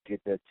guys,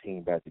 get that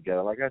team back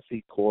together. Like I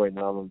see Corey and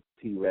all them,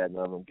 T-Rat and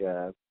all them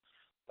guys.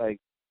 Like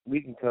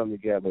we can come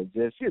together and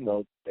just, you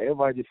know,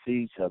 everybody just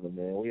see each other,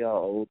 man. We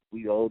all old,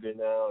 we older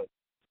now, and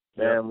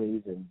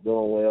families and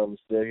doing well and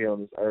still here on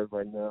this earth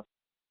right now.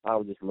 I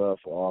would just love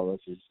for all of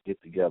us to just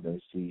get together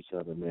and see each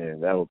other,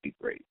 man. That would be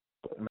great.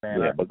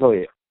 But go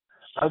ahead.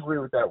 I agree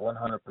with that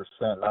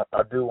 100%.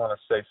 I do want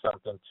to say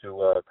something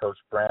to Coach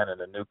Brandon,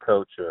 the new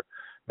coach, or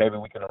maybe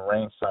we can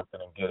arrange something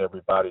and get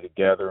everybody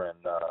together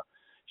and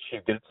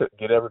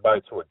get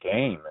everybody to a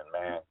game and,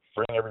 man,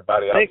 bring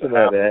everybody out to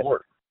half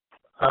court.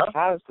 Huh?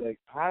 How's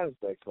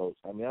that, Coach?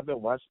 I mean, I've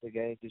been watching the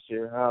game this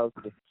year. I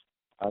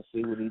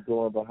see what he's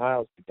doing, but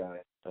how's the guy?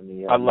 I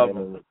mean, I love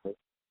him.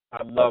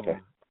 I love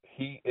him.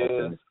 He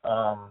is.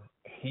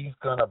 He's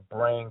gonna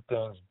bring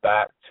things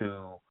back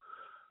to,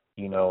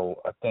 you know,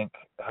 I think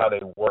how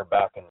they were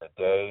back in the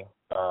day.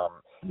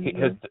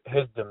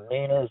 His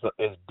demeanor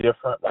is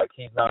different. Like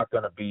he's not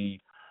gonna be,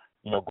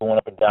 you know, going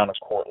up and down the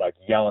court like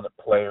yelling at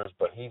players,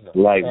 but he's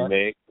like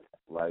Mick.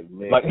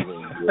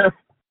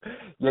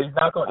 Yeah, he's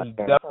not going. He's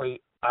definitely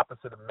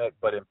opposite of Mick,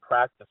 but in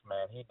practice,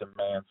 man, he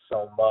demands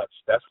so much.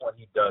 That's when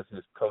he does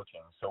his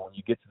coaching. So when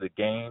you get to the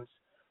games,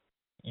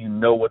 you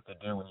know what to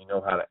do and you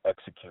know how to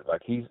execute.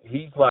 Like he's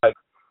like,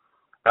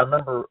 I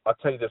remember. I'll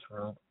tell you this,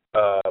 Rube.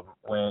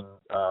 When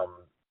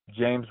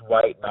James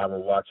White and I were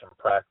watching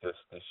practice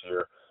this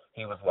year,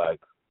 he was like,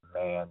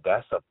 "Man,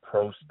 that's a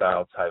pro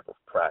style type of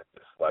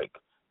practice. Like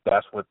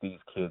that's what these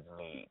kids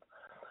need."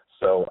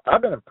 So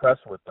I've been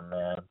impressed with the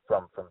man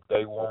from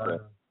day one.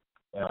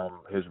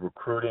 His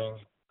recruiting,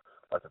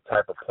 like the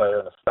type of player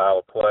and the style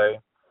of play.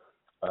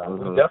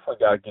 We definitely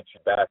got to get you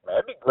back, man.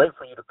 It'd be great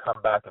for you to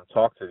come back and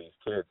talk to these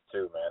kids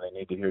too, man. They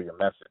need to hear your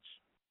message.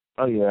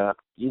 Oh yeah,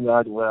 you know,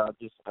 I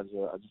just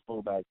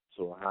moved back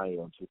to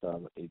Ohio in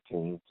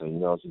 2018, so you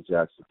know, I was in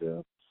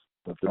Jacksonville.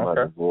 Went through my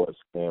divorce,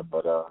 man,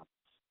 but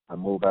I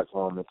moved back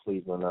home in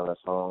Cleveland. Now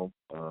that's home.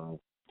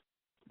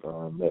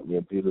 Met me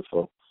a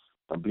beautiful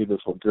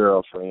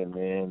girlfriend,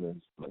 man,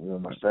 and you know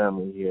my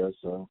family here,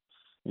 so.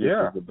 This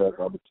is the best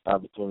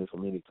opportunity for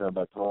me to come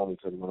back home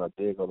because when I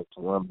did go to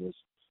Columbus,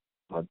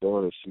 my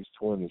daughter, she's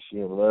 20, she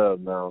in love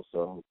now,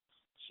 so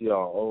she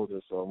all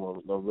older,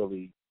 so I'm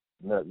really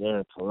not there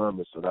in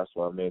Columbus, so that's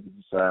why I made the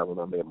decide when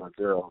I met my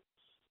girl.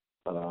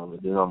 And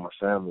then all my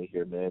family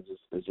here, man,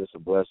 it's just a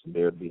blessing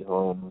there to be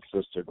home,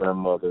 sister,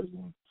 grandmothers,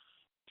 and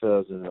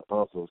cousins and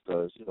uncles,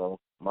 because, you know,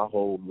 my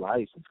whole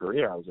life and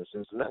career I was in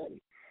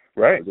Cincinnati.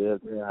 Right. So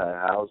I had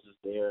houses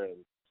there, and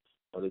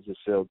but it just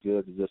felt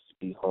good to just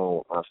be home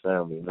with my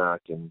family. Now I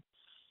can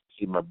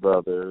see my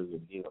brothers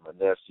and, you know, my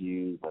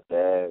nephews, my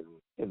dad,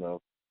 and, you know,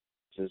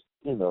 just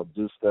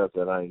do stuff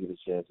that I didn't get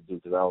a chance to do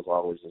because I was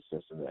always in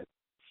Cincinnati.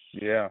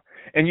 Yeah,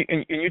 and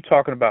you're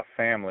talking about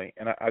family,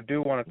 and I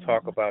do want to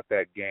talk about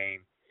that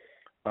game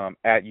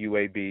at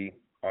UAB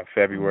on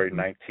February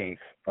 19th,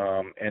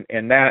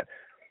 and that,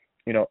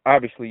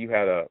 obviously you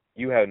had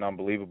an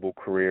unbelievable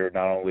career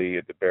not only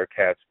at the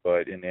Bearcats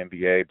but in the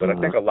NBA. But I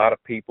think a lot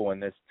of people in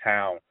this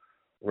town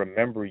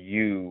remember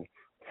you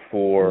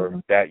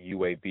for that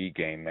UAB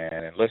game, man.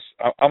 And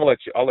I'll let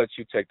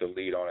you take the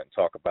lead on it and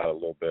talk about it a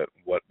little bit.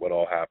 What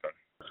all happened?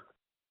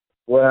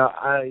 Well,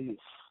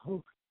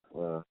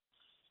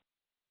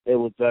 it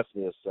was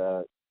definitely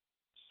a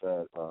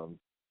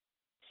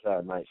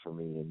sad night for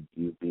me, and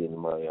you being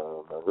my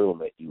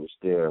roommate. You was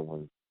there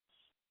when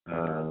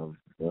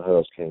the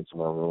Hubs came to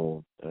my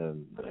room,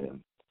 and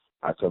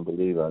I couldn't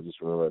believe it. I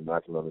just remember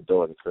knocking on the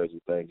door. The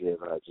crazy thing is,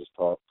 I just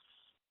talked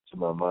to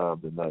my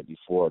mom the night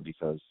before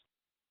because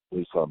we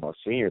was talking about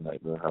senior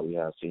night, how we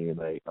had senior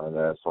night, our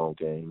last home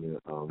game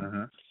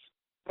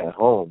at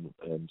home,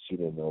 and she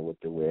didn't know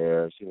what to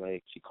wear.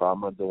 She called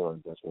my door,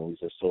 and that's when we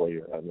said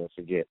Sawyer. I'll never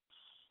forget.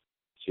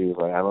 She was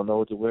like, I don't know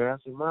what to wear. I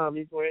said, Mom,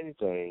 you can wear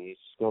anything. It's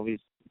gonna be,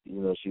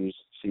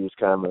 she was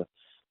kind of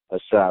a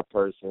shy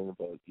person,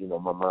 but my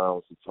mom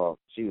was to talk.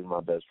 She was my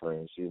best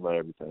friend. She was my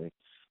everything.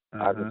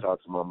 I could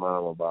talk to my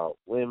mom about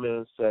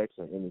women, sex,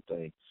 and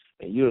anything.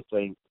 And you would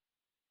think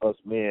us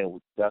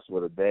men, that's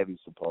what a daddy's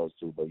supposed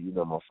to, but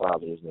my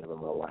father was never in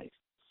my life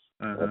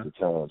at the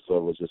time, so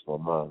it was just my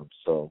mom.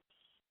 So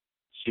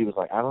she was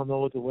like, I don't know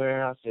what to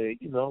wear. I said,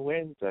 wear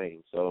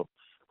anything. So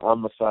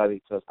I'm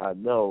excited because I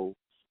know,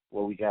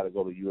 we got to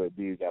go to UAB,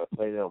 we got to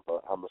play them,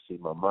 but I'm going to see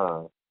my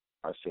mom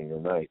our senior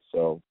night.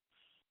 So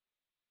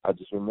I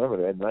just remember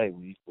that night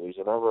we was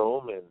in our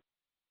room and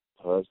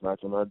Hubs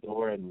knocked on our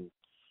door, and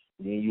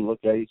me and you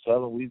looked at each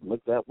other. We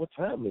looked at, what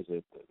time is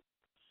it?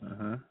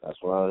 That's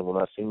when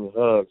I seen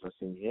Hubs, I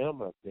seen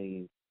him, I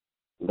seen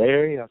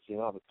Larry, I seen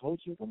all the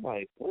coaches. I'm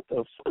like, what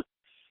the fuck?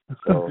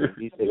 So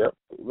he said,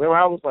 remember,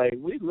 I was like,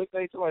 we looked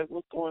at each other like,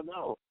 what's going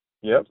on?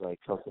 He was like,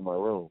 come to my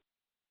room.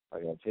 I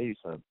got to tell you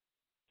something.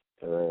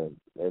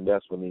 And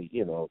that's when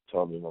he,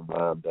 told me my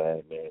mom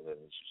died, man, and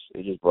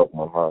it just broke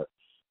my heart.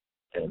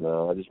 And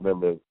I just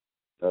remember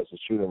there was a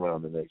shoot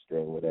around the next day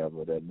or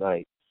whatever. That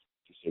night,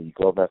 he said, you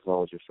go back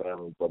home with your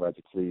family, go back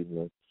to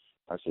Cleveland.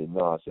 I said,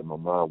 no. I said, my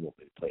mom wants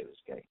me to play this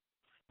game.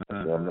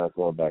 I said, I'm not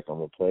going back. I'm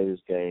going to play this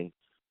game,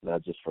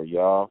 not just for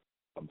y'all.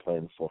 I'm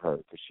playing for her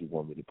because she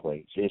wanted me to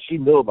play. And she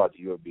knew about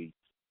the UAB.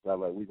 So I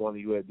was like, we're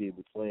going to UAB,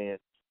 we're playing,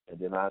 and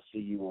then I'll see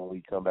you when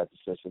we come back to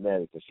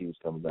Cincinnati because she was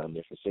coming down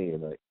there for senior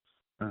night.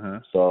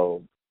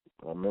 So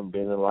I remember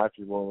being in the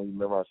locker room.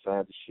 Remember I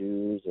signed the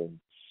shoes, and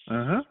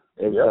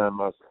every time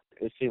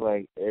it seemed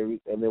like and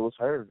it was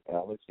her,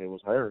 Alex. It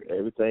was her.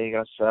 Everything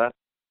I shot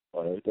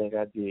or everything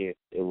I did,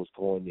 it was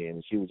going in,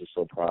 and she was just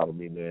so proud of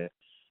me, man.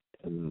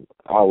 And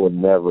I would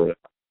never.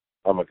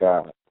 Oh my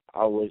God,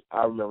 I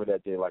remember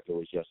that day like it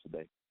was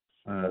yesterday,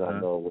 and I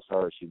know it was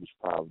her. She was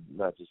proud of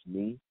not just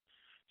me.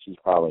 She's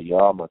proud of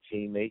y'all, my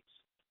teammates.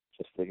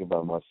 Just thinking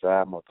about my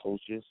side, my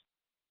coaches.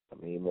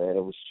 I mean, man,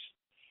 it was.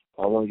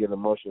 I want to get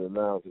emotional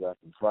now because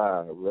I can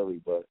cry, really,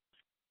 but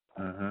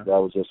that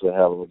was just a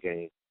hell of a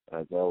game.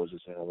 That was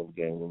just a hell of a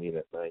game with me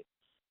that night.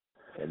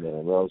 And that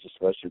was a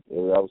special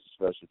time.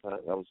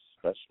 That was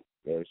special,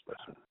 very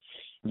special.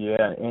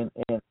 Yeah, and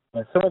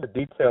some of the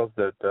details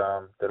that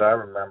I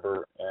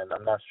remember, and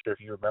I'm not sure if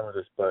you remember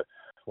this, but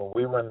when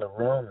we were in the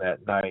room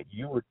that night,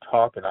 you were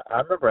talking. I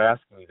remember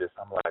asking you this.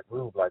 I'm like,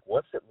 Rube,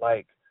 what's it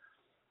like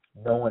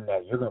knowing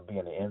that you're going to be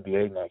in the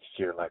NBA next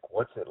year?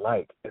 What's it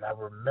like? And I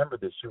remember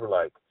this. You were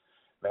like,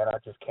 man, I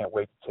just can't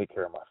wait to take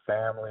care of my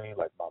family.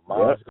 My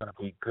mom's going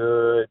to be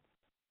good.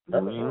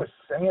 Remember, you were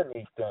saying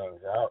these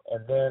things,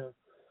 and then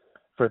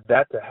for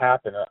that to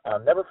happen, I'll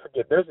never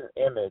forget. There's an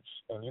image,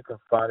 and you can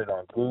find it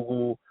on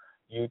Google,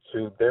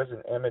 YouTube. There's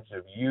an image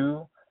of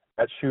you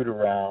at shoot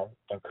around,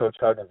 and Coach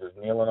Huggins is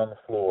kneeling on the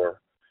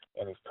floor,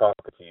 and he's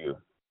talking to you,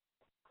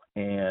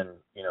 and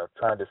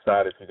trying to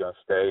decide if you're going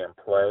to stay and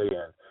play.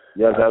 And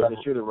that was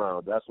the shoot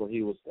around. That's when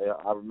he was.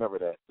 I remember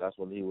that. That's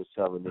when he was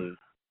telling me,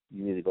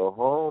 you need to go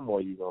home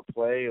or you're going to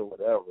play or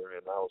whatever.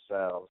 And I was sad.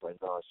 I was like,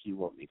 no, she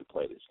wants me to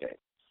play this game.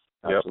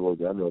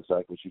 Absolutely. I know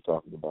exactly what you're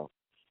talking about.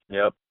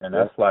 Yep. And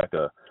that's like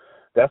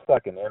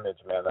an image,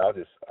 man,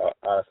 that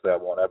honestly I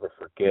won't ever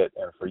forget.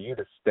 And for you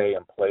to stay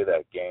and play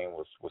that game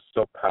was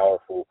so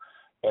powerful.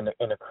 And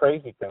the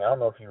crazy thing, I don't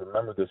know if you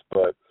remember this,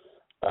 but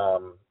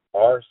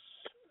our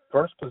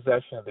first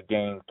possession of the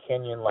game,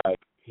 Kenyon,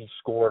 he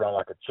scored on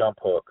a jump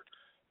hook.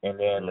 And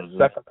then the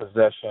second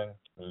possession,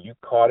 you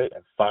caught it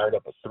and fired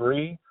up a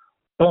three.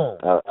 Boom,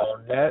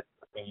 on net,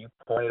 and you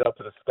pointed up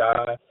to the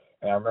sky.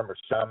 And I remember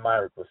Sean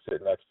Myrick was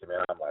sitting next to me,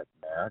 and I'm like,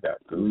 man, I got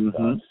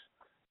goosebumps.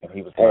 And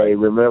he was hey,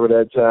 remember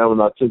that time when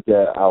I took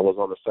that? I was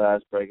on the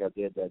fast break. I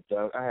did that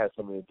dunk. I had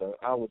so many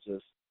dunks. I was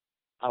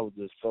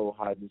just so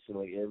hyped. It seemed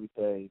like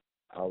everything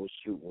I was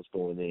shooting was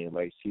going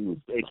in. She was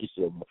making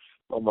sure.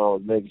 My mom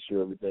was making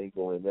sure everything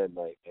going in that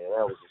night. Man,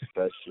 that was a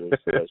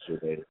special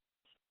day.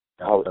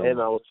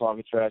 I was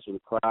talking trash to the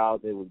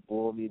crowd. They was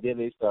booing me. Then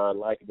they started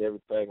liking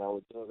everything I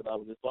was doing. And I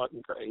was just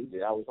talking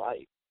crazy. I was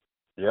hyped.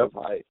 Yep.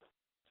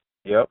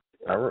 Yep.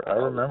 I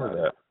remember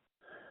that.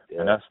 Yeah,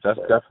 and that's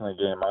definitely a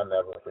game I'll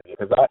never forget.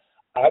 Because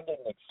I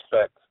didn't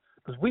expect,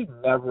 because we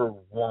never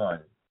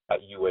won at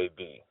UAB.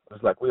 It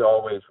was like we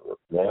always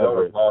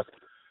lost.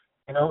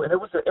 You know, and it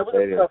was a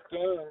tough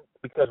game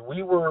because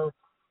we were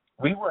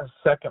in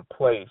second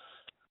place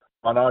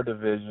on our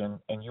division,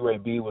 and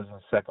UAB was in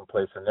second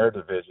place in their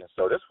division.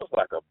 So this was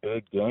like a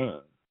big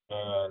game,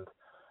 and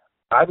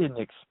I didn't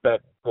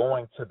expect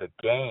going to the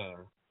game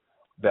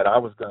that I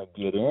was going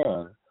to get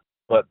in.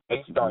 But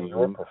based on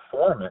your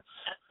performance,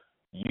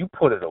 you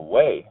put it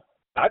away.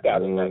 I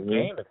got in that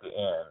game at the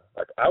end.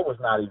 Like, I was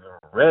not even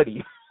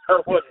ready.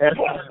 I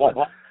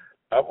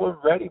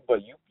wasn't ready,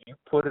 but you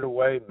put it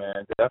away,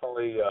 man.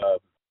 Definitely a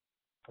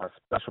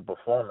special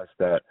performance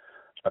that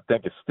I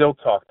think is still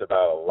talked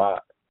about a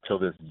lot till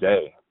this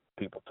day.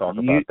 People talk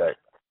about that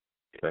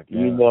game.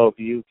 You know, if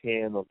you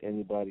can, or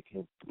anybody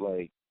can,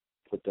 like,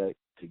 put that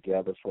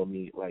together for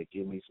me, like,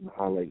 give me some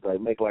highlights, like,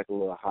 make, like, a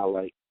little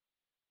highlight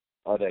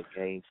of that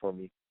game for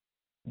me.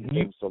 You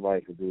think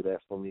somebody could do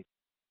that for me?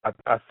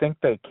 I think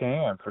they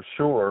can, for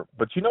sure.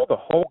 But, you know, the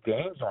whole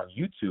game's on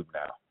YouTube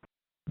now.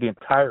 The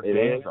entire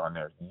game's on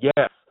there.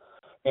 Yes.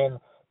 And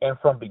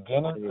from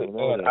beginning to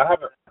end, I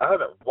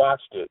haven't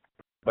watched it,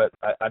 but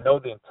I know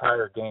the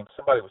entire game.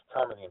 Somebody was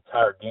telling me the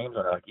entire game's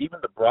on there. Like, even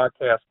the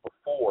broadcast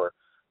before,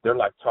 they're,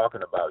 like,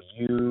 talking about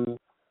you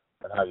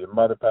and how your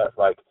mother passed.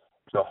 Like,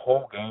 the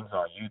whole game's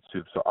on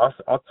YouTube. So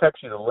I'll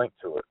text you the link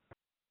to it.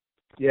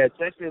 Yeah,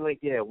 text me the link.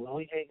 Yeah, when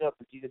we hang up,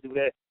 if you can do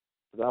that,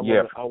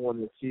 because I want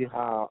to see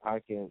how I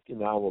can, you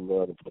know, I would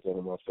love to put that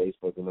on my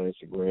Facebook and my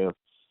Instagram.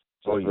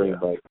 So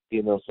like,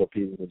 you know, so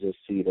people can just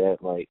see that,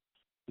 like,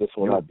 this is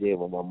what I did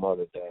when my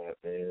mother died,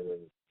 man.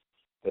 And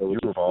it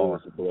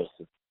was a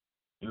blessing.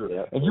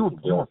 And you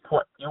were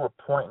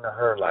pointing to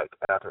her, like,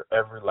 after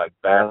every, like,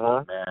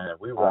 basket, man, and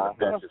we were on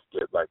the bench just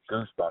get, like,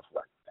 goosebumps,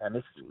 like, man,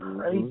 this is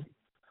crazy.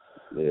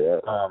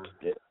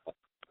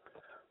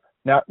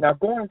 Now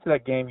going into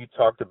that game you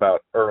talked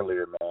about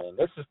earlier, man, and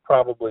this is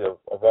probably, of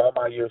all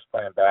my years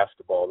playing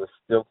basketball, this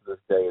still to this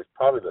day is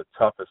probably the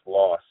toughest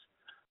loss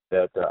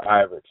that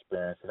I ever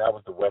experienced, and that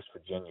was the West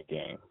Virginia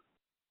game.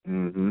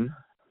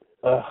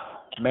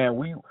 Man,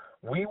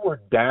 we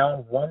were down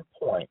 1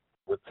 point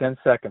with 10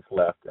 seconds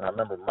left, and I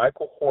remember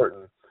Michael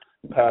Horton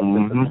passed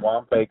it to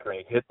Juwan Baker,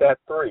 and he hit that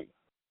three,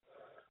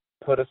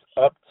 put us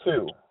up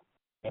 2,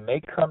 and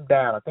they come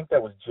down. I think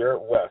that was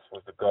Jarrett West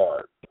was the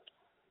guard.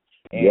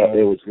 And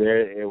it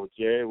was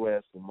Jerry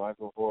West and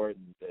Michael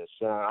Horton and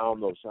Sean. I don't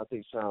know. I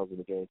think Sean was in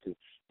the game too.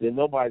 Then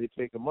nobody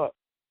picked him up,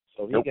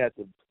 so he got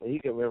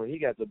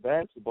the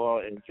basketball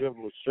and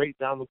dribbled straight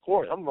down the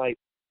court. I'm like,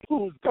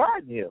 who's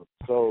guarding him?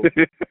 So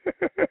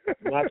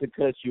not to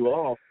cut you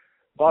off,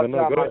 by the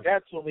time my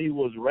dad told me he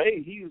was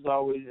ready, he was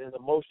always in the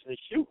motion of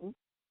shooting.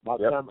 By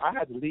the time I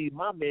had to leave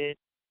my man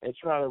and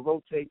try to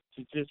rotate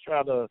to just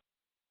try to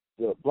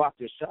block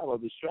the shot or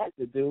distract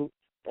the dude.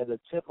 At the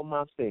tip of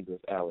my fingers,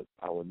 Alex,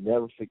 I will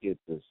never forget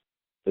this.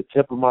 The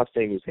tip of my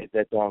fingers hit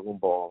that doggone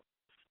ball.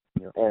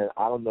 And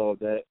I don't know if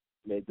that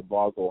made the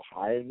ball go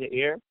higher in the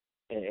air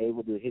and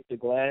able to hit the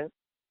glass,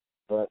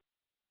 but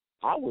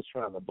I was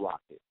trying to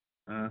block it.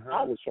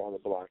 I was trying to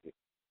block it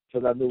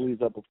because I knew he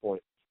was up a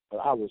point.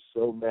 But I was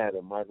so mad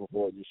at Michael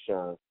Horton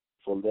Sean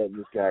for letting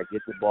this guy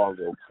get the ball and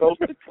go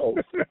coast to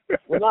coast.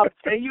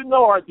 And you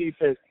know our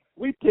defense,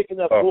 we picking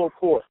up full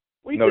court.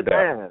 We no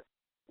doubt.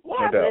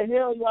 Why the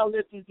hell y'all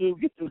let this dude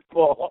get this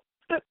ball?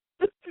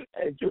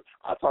 And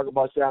I talk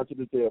about Sean to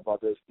this day about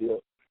that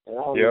still. And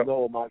I don't even know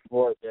what my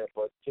board that,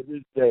 but to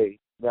this day,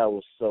 that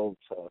was so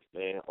tough,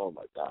 man. Oh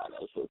my God, that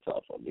was so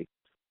tough on me.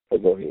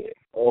 But go ahead.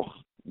 Oh,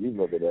 you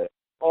remember that.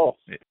 Oh.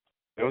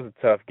 It was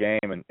a tough game,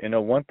 and you know,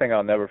 one thing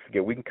I'll never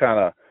forget, we can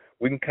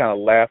kinda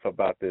laugh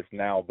about this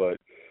now, but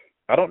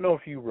I don't know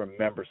if you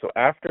remember. So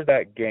after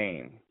that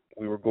game,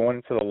 we were going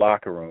into the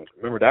locker room.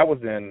 Remember, that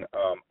was in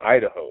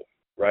Idaho,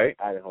 right?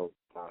 Idaho.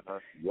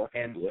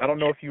 I don't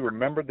know if you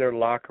remember their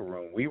locker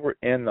room. We were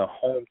in the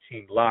home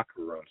team locker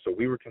room, so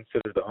we were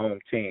considered the home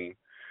team.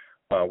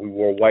 We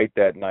wore white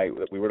that night.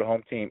 We were the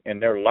home team.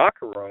 In their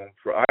locker room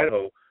for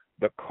Idaho,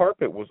 the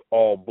carpet was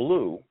all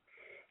blue,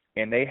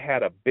 and they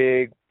had a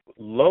big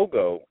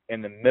logo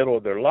in the middle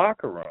of their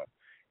locker room.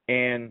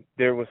 And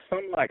there was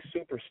some, like,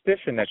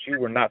 superstition that you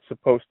were not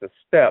supposed to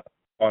step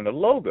on the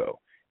logo.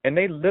 And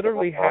they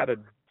literally had a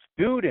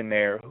dude in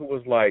there who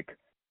was, like,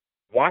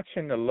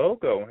 watching the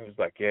logo, and he was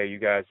like, yeah, you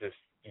guys just,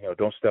 you know,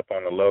 don't step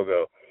on the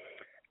logo.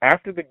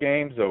 After the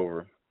game's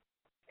over,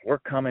 we're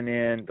coming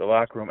in the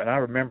locker room, and I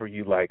remember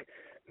you like,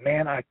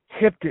 man, I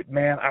tipped it,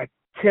 man. I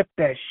tipped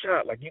that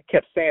shot. Like, you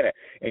kept saying it,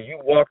 and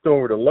you walked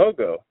over the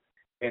logo,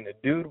 and the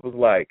dude was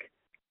like,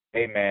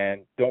 hey,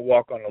 man, don't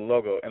walk on the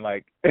logo. And,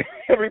 like,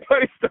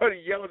 everybody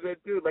started yelling at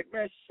that dude, like,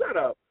 man, shut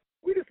up.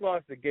 We just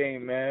lost the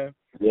game, man.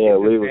 Yeah,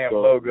 we were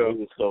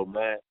so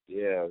mad.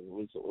 Yeah,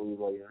 we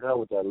were like, hell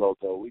with that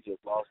logo. We just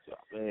lost it,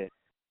 man.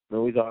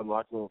 Man, we got in the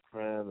locker room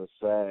crying and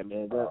sad,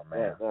 man.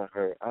 That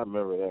hurt. I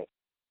remember that.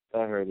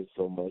 That hurted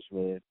so much,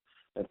 man.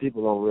 And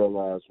people don't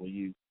realize when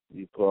you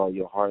put all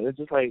your heart. It's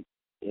just like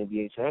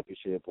NBA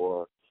championship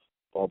or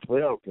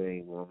playoff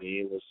game. I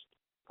mean,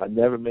 I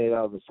never made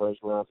out of the first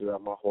round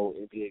throughout my whole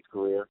NBA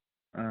career,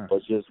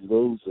 but just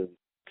losing,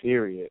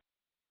 period,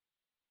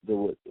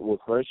 that would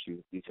crush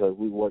you because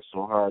we worked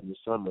so hard in the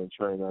summer and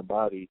trained our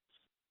body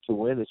to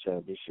win the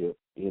championship,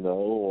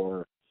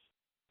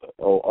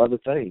 or other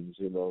things,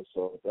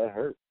 So that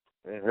hurt.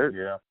 It hurt.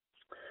 Yeah.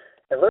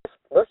 And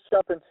let's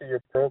jump into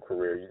your pro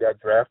career. You got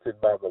drafted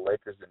by the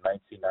Lakers in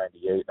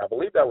 1998. I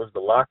believe that was the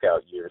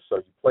lockout year, so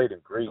you played in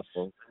Greece,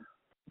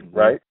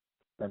 right?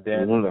 And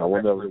then I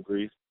went over to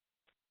Greece.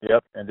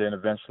 Yep, and then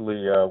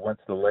eventually went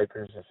to the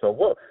Lakers. And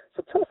so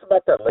tell us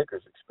about that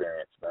Lakers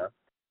experience, man.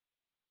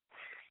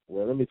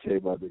 Well, let me tell you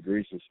about the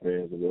Greece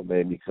experience and what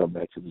made me come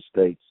back to the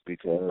States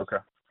because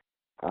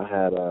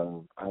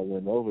I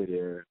went over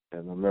there,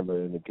 and I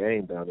remember in the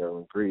game down there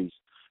in Greece,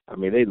 I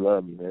mean, they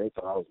loved me, man. They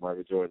thought I was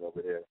Michael Jordan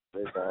over there.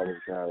 They thought I was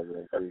a guy over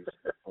there in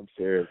Greece. I'm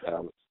serious,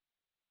 Alex.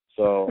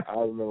 So I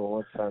remember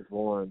one time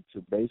going to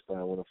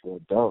baseline, went for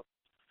a dunk,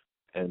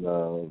 and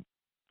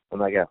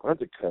when I got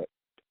undercut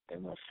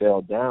and I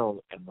fell down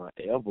and my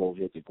elbow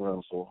hit the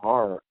ground so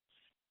hard,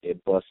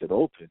 it busted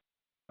open.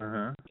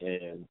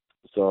 And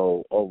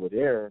so over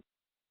there,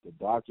 the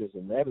doctors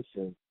and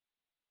medicine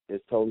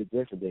is totally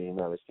different than the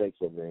United States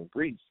over there in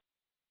Greece.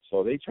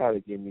 So they try to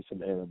give me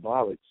some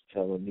antibiotics,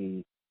 telling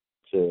me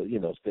to,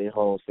 stay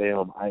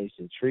home, ice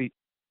and treat.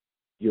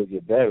 You'll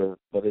get better.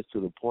 But it's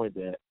to the point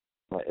that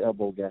my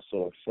elbow got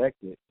so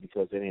affected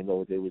because they didn't know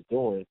what they was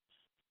doing.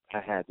 I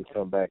had to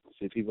come back.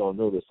 See, people don't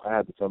know this. I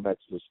had to come back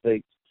to the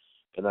States,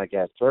 and I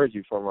got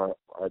surgery from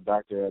our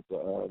doctor at the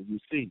UC.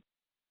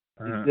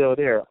 He's still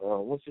there.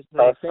 What's his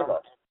name?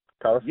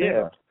 Colosimo.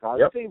 Yeah,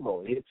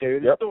 Colosimo. He'll tell you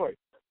the story.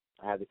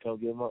 I had to come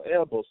get my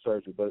elbow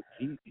surgery, but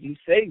he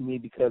saved me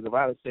because if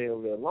I had stayed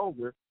over there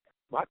longer,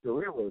 my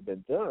career would have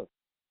been done.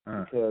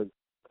 Because,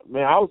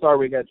 man, I was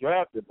already got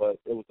drafted, but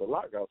it was a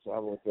lockout, so I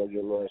went to go get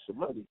a little extra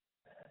money.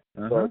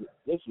 So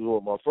this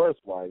was with my first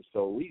wife.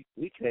 So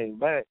we came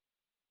back,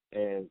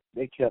 and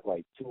they kept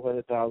like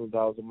 $200,000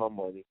 of my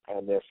money.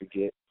 I'll never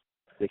forget.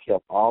 They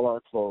kept all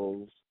our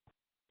clothes,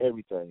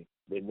 everything.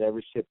 They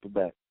never shipped it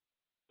back.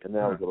 And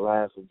that was the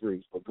last of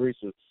Greece. But Greece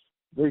was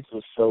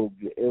so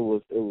good. It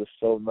was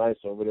so nice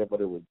over there, but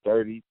it was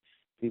dirty.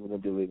 People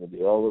didn't believe in the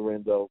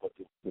Olorindo, but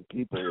the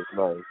people was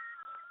nice.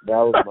 That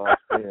was my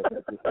experience.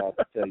 I just have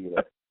to tell you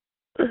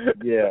that.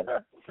 Yeah.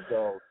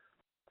 So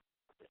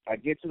I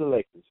get to the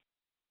Lakers.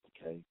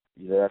 Okay.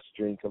 That's a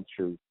dream come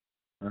true.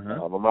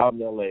 I'm out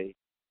in L.A.,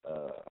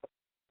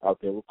 out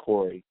there with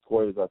Corey.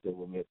 Corey was out there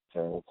with me at the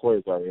time. Well, Corey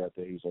was already out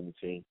there. He was on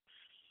the team.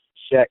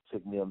 Shaq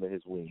took me under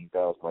his wing. That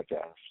was my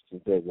guy.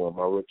 Since day one,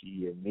 my rookie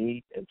year,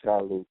 me and Ty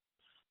Lue,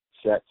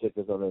 Shaq took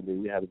us under there.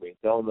 We had to bring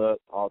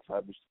donuts, all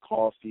types of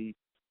coffee.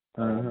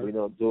 We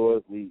don't do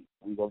it. We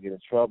gonna get in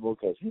trouble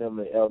because him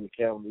and Elton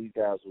Campbell, these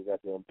guys who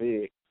got them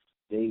big,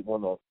 they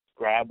want to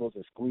grab us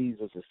and squeeze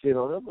us and sit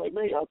on them. I'm like,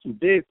 man, y'all too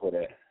big for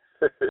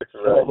that.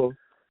 So,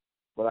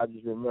 but I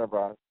just remember,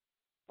 I'm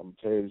gonna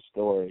tell you the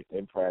story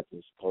in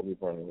practice. Kobe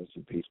Bryant, rest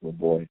in peace, my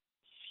boy.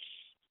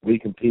 We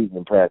competing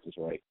in practice,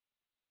 right?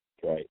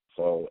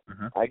 So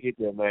I get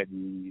there in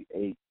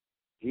 98.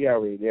 He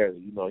already there.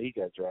 He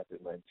got drafted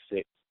in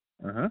 96.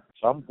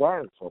 So I'm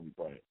guarding Kobe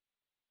Bryant.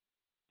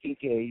 He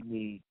gave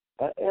me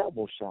an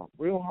elbow shot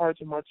real hard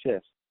to my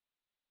chest.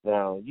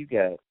 Now, you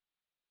got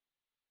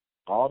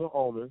all the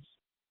owners,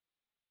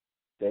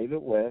 Jerry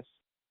West,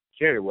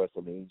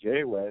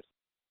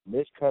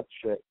 Mitch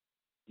Kupchak,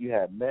 you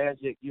had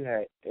Magic, you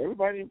had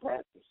everybody in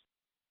practice.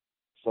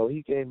 So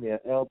he gave me an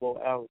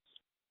elbow out.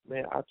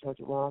 Man, I turned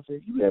around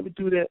and said, you ever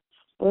do that?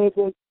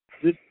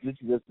 This is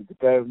just the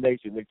competitive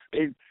nature.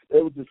 It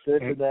was the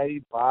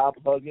Cincinnati Bob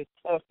hugging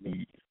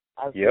toughness.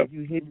 I said, if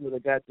you hit me with a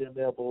goddamn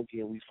elbow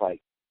again, we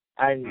fight.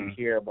 I didn't even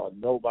care about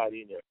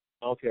nobody in there.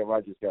 I don't care if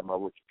I just got my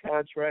rookie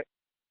contract.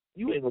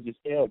 You ain't gonna just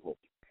elbow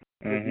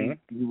me.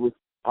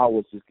 I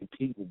was just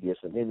competing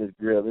against him in this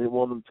grill. I didn't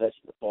want him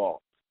touching the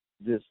ball.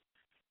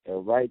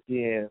 And right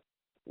then,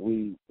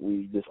 we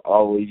just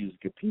always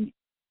used to compete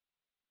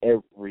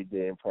every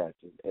day in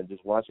practice. And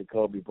just watching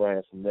Kobe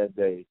Bryant from that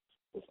day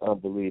was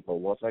unbelievable.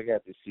 Once I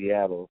got to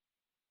Seattle,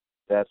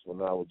 that's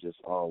when I was just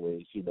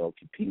always,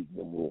 competing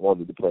and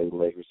wanted to play the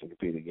Lakers and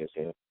compete against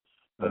him.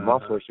 But my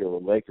first year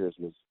with Lakers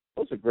was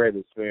a great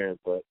experience,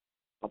 but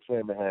I'm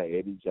playing behind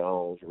Eddie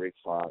Jones, Rick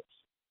Fox.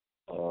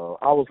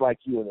 I was like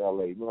you in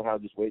L.A. You know how I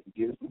just wait to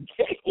get in the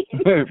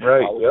game?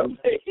 Right,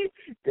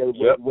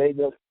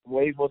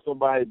 wait for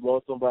somebody,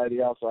 blow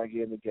somebody out so I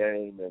get in the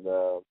game. And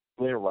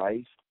Glenn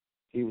Rice,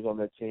 he was on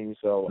that team.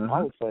 So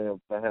I was playing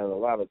behind a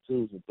lot of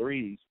twos and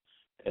threes,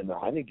 and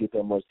I didn't get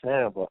that much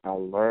time, but I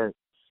learned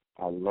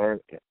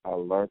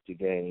the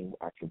game.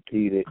 I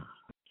competed,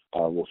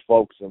 was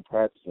focused in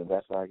practice, and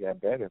that's how I got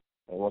better.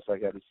 And once I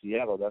got to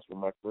Seattle, that's when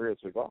my career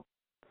took off.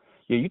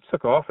 Yeah, you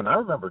took off, and I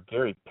remember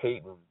Gary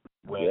Payton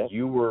when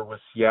you were with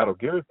Seattle.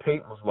 Gary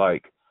Payton was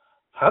like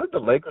how did the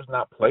Lakers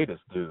not play this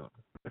dude?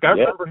 Like, I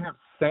remember him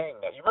saying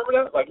that. You remember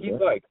that? Like, he's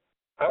like,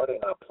 how are they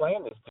not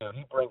playing this dude?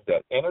 He brings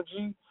that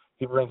energy.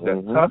 He brings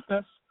that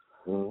toughness.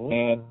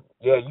 And,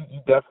 yeah, you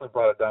definitely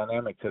brought a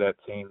dynamic to that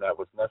team that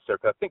was necessary.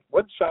 Cause I think,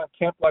 wasn't Sean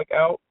Kemp, like,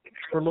 out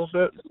for a little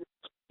bit?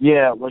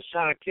 Yeah, well,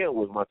 Sean Kemp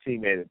was my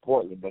teammate in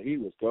Portland, but he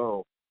was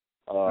gone.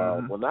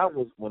 When I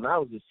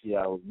was in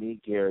Seattle, me,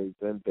 Gary,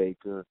 Ben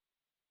Baker,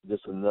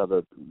 just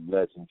another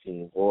legend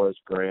team, Horace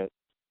Grant,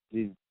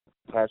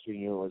 Patrick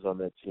Ewing was on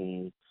that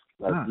team.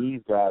 Like,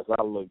 these guys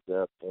I looked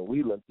up, and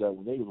we looked up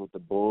when they was with the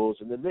Bulls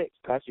and the Knicks.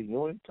 Patrick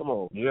Ewing, come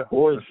on. Yeah,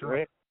 Horace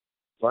Grant,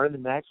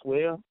 Vernon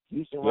Maxwell,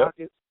 Houston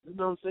Rockets. You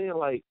know what I'm saying?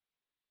 Like,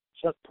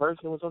 Chuck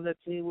Person was on that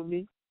team with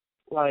me.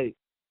 Like,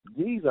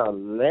 these are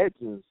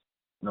legends.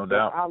 No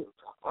doubt.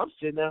 I'm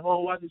sitting at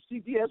home watching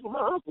CBS with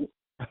my uncle.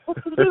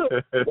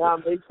 Now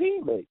I'm their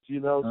teammates, you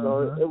know.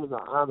 So it was an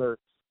honor.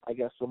 I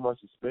got so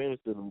much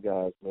experience with them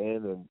guys,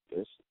 man. And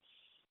it's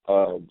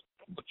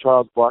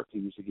Charles Barkley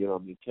used to get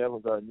on me.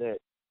 Kevin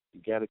Garnett,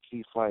 you got to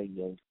keep fighting,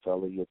 young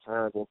fella. Your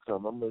time will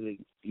come.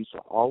 He used to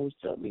always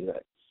tell me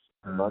that.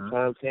 And my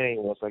time came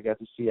once I got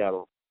to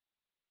Seattle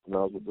when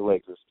I was with the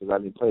Lakers, because I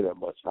didn't play that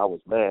much. I was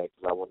mad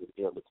because I wanted to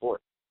get on the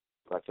court,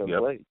 but I couldn't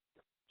play.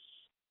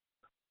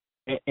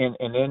 And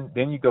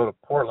then you go to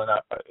Portland.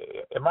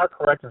 Am I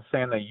correct in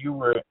saying that you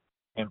were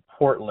in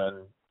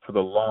Portland for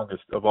the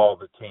longest of all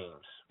the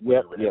teams?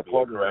 Yeah,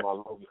 Portland was my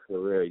longest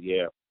career.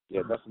 Yeah,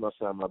 that's when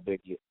I signed my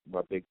big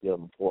deal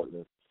in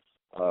Portland.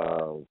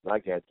 I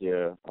got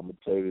there. I'm gonna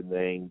tell you the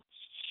names: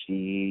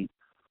 Sheed,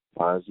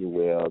 Bonzi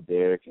Well,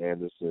 Derek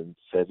Anderson,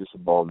 Cedric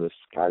Sabonis,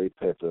 Scottie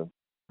Pippen,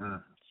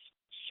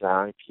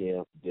 Sean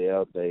Kemp,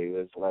 Dale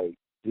Davis. Like,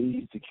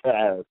 these the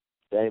guys.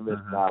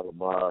 Damon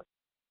Stoudemire.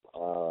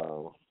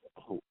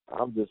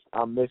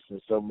 I'm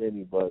missing so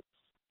many, but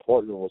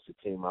Portland was the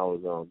team I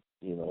was on,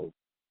 you know,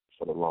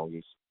 for the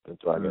longest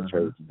until I got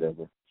traded to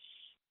Denver.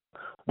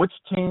 Which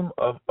team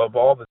of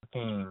all the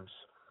teams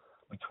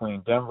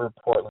between Denver,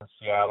 Portland,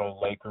 Seattle,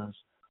 Lakers,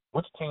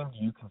 which team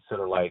do you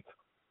consider like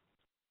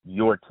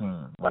your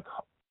team? Like,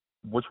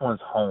 which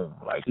one's home?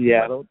 Like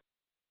Seattle.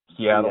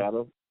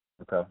 Seattle.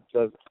 Okay.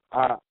 Because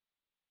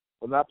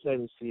when I played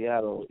in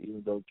Seattle,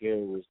 even though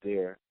Gary was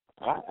there,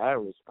 I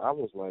was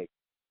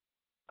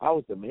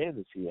the man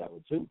in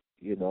Seattle too.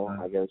 You know,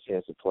 I got a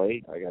chance to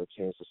play. I got a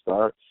chance to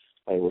start.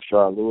 Like,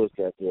 Rashard Lewis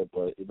got there,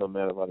 but it don't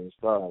matter if I didn't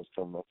start. I was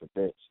coming off the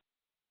bench.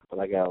 But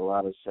I got a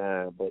lot of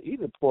shine. But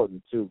even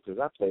Portland too, because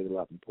I played a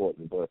lot in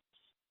Portland. But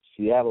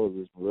Seattle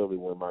is really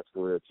when my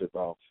career took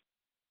off.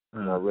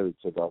 And I really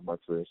took off my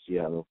career in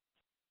Seattle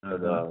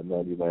in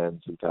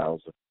 99,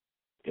 2000.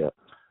 Yeah.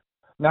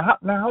 Now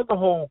how'd the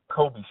whole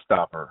Kobe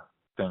stopper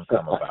thing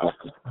come about?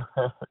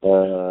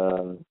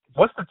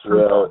 What's the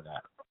truth on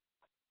that?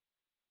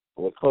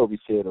 What Kobe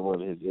said in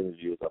one of his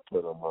interviews I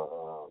put on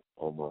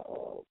my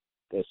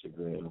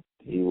Instagram,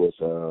 he was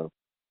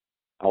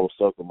I was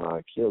soaking my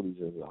Achilles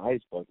in the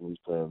ice bucket when we was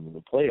playing in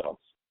the playoffs.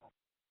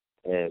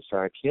 And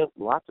Sean Kemp's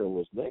locker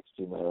was next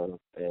to me,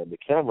 and the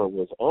camera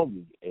was on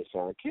me and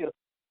Sean Kemp.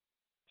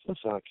 So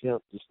Sean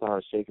Kemp just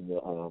started shaking the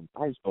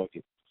ice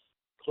bucket.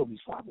 Kobe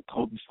stop.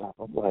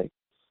 I'm like,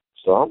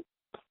 so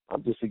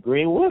I'm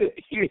disagreeing with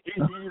it. You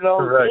know,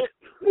 right.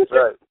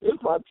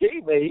 It's my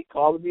teammate. He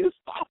calling me a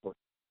stopper.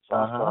 So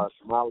I started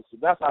smiling. So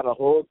that's how the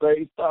whole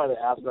thing started.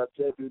 After I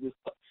tell you this,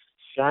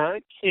 Sean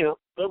Kemp,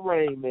 the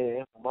Rain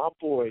Man, my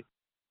boy,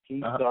 he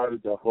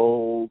started the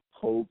whole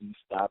Kobe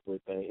stopper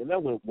thing, and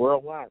that went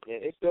worldwide. Man,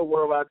 it's still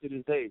worldwide to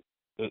this day.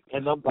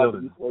 And I'm about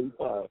to be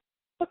 45.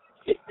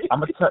 I'm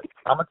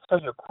gonna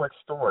tell you a quick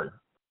story.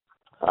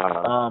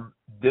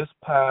 This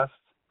past,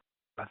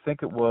 I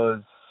think it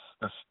was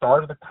the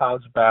start of the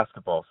college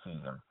basketball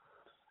season.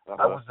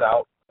 I was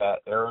out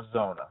at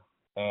Arizona,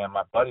 and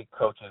my buddy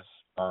coaches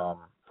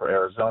for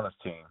Arizona's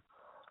team,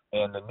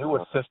 and the new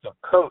assistant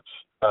coach,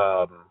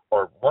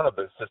 or one of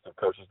the assistant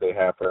coaches they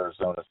have for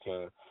Arizona's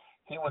team,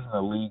 he was in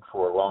the league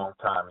for a long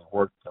time. He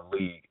worked in the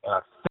league, and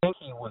I think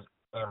he was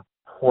in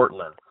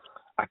Portland.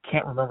 I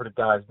can't remember the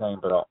guy's name,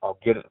 but I'll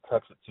get it and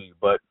text it to you.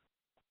 But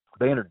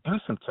they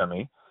introduced him to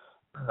me.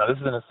 Now, this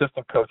is an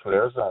assistant coach with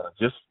Arizona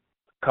just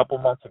a couple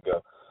months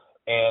ago.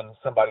 And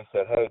somebody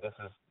said, hey, this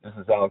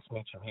is Alex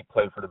Meacham. He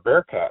played for the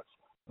Bearcats.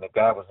 And the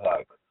guy was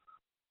like,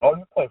 oh,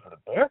 you play for the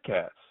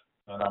Bearcats?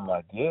 And I'm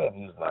like, yeah. And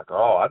he's like,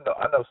 oh, I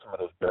know some of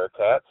those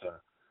Bearcats. And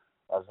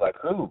I was like,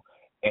 who?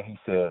 And he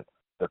said,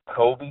 the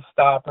Kobe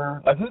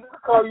stopper. Like, he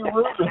didn't call you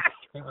Ruben.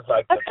 He was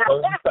like, the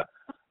Kobe stopper.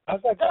 I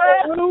was like,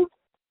 oh, Ruben?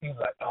 He's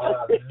like, oh,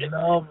 I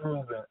love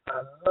Ruben.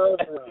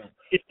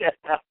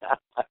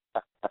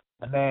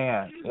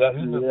 Man, yeah,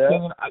 he was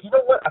singing. You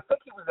know what? I think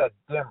he was at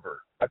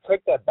Denver. I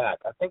take that back.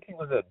 I think he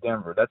was at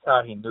Denver. That's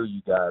how he knew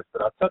you guys.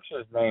 But I'll text you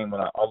his name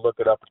when I'll look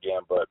it up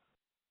again. But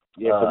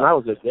yeah, when I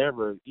was at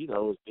Denver, you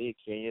know, it was me,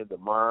 Kenyon,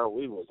 DeMar.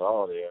 We was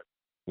all there.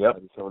 Yep.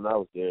 And so when I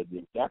was there,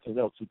 actually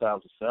that was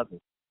 2007,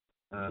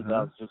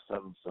 2006,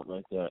 something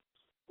like that.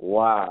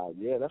 Wow.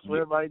 Yeah, that's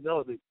where everybody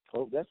knows it.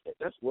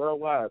 That's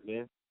worldwide,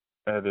 man.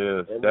 It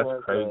is. That's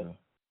crazy.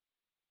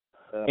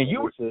 And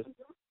you were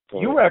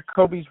You were at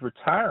Kobe's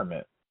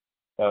retirement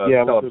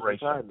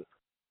celebration. Retirement.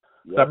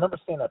 Yep. So I remember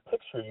seeing that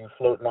picture of you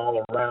floating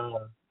all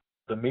around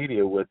the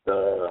media with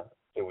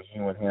it was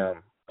you and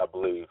him, I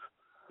believe.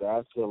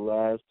 That's the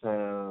last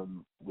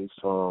time we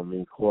saw him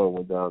in court.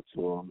 Went down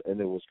to him, and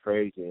it was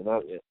crazy. And I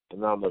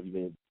don't know if you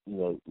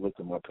didn't, look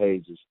at my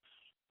pages,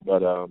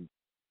 but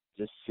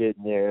just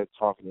sitting there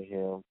talking to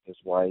him, his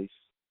wife,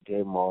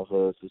 gave him all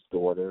hugs, his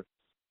daughter,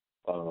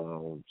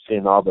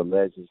 seeing all the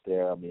legends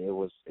there. I mean, it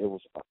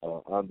was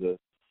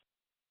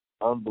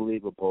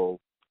unbelievable,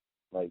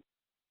 like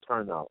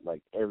turnout.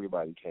 Like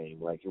everybody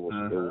came. Like it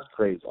was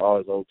crazy. All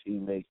his old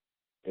teammates.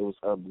 It was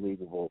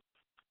unbelievable.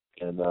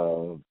 And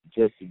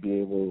just to be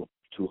able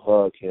to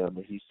hug him,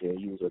 and he said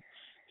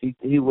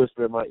he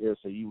whispered in my ear,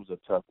 said you was a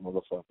tough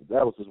motherfucker.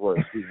 That was his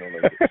words.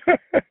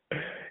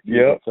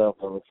 Yeah, tough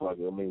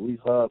motherfucker. I mean, we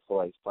hugged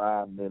for like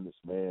 5 minutes,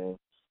 man.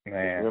 Just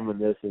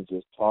reminiscing,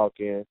 just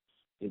talking.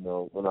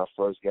 When I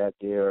first got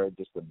there,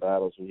 just the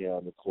battles we had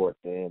on the court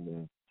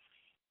then,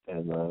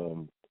 and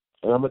I'm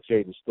gonna tell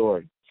you the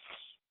story.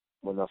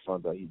 When I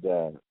found out he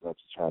died, not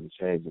to try to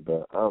change it,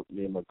 but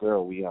me and my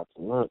girl, we out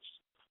to lunch.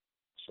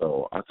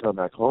 So I come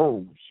back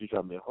home. She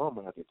got me home.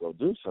 I had to go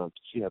do something.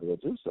 She had to go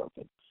do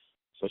something.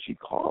 So she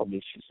called me.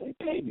 She said,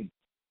 "Baby,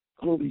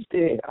 Kobe's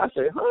dead." I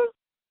said, "Huh?"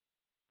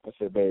 I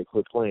said, "Baby,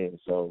 quit playing."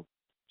 So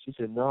she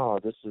said, "No,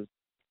 this is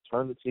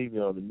turn the TV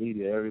on, the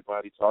media,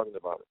 everybody talking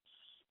about it."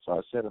 So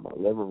I sat in my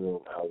living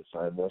room, Alex.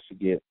 I never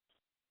forget.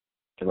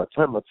 And I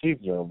turned my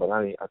TV on, but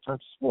I turned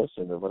to Sports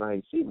Center, but I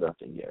ain't seen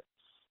nothing yet.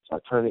 So I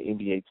turned to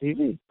NBA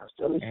TV. I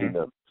still ain't seen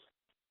nothing.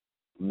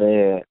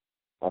 Man,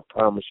 I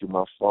promise you,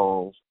 my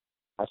phone.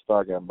 I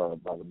started getting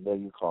about 1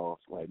 million calls.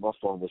 Like, my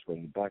phone was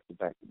ringing back to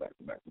back to back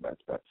to back to back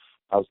to back.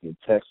 I was getting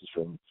texts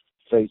from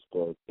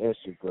Facebook,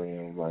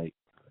 Instagram, like,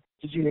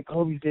 "Did you hear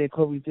Kobe's dead?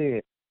 Kobe's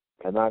dead."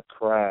 And I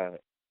cried.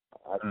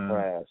 I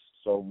cried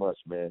so much,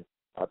 man.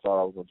 I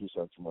thought I was going to do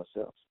something to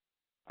myself.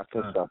 I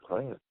couldn't stop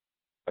crying.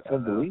 I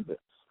couldn't believe it.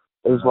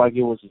 It was like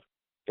it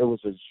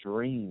was a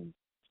dream.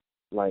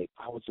 Like,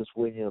 I was just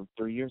with him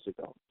 3 years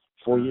ago,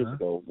 4 years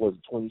ago, was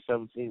it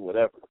 2017,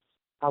 whatever.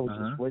 I was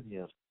just with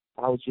him.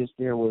 I was just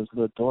there with his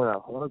little daughter. I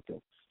hugged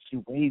him. She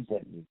waved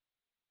at me.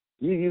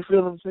 You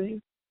feel what I'm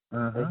saying?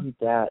 And he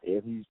died,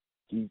 and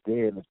he's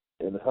dead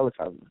in the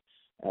helicopter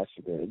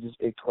accident.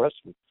 It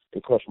crushed me.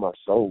 It crushed my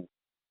soul.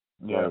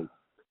 Yeah. Like,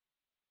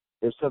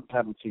 if something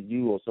happened to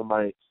you or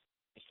somebody,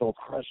 it's gonna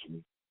crush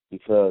me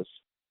because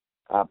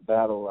I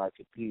battle, I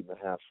compete, and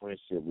I have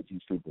friendship with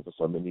these people for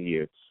so many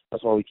years.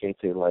 That's why we can't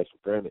take life for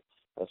granted.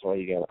 That's why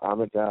you gotta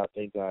honor God,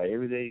 thank God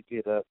every day you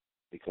get up.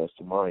 Because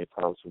tomorrow ain't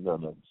promised for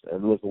none of us.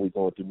 And look what we're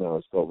going through now,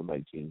 it's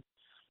COVID-19.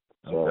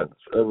 So it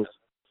was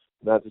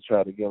not to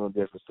try to get on a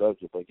different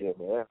subject, but yeah,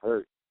 man, that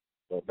hurt.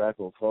 But back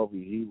on Kobe,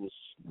 the dude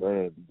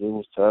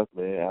was tough,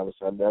 man.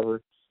 Alex, I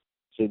never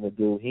seen the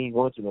dude, he ain't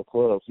going to no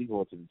clubs, he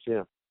going to the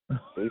gym.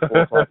 So he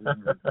going to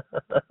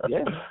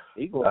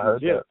the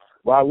gym.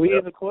 While we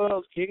in the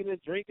clubs, kicking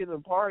and drinking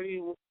and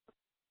partying,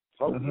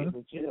 Kobe in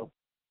the gym.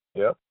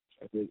 Yep.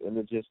 And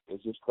it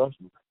just crushed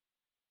me.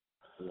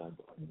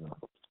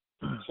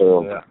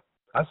 So yeah,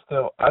 I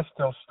still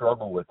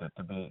struggle with it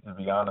to be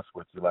honest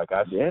with you. Like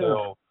I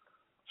still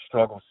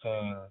struggle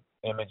seeing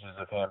images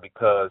of him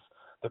because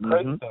the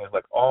crazy thing is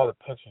like all the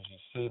pictures you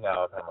see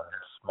now of him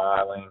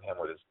smiling, him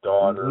with his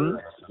daughter, and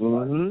it's just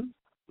like,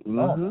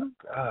 oh my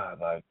God,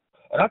 like,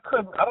 and I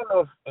don't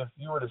know if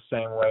you were the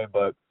same way,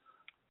 but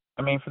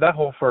I mean for that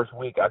whole first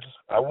week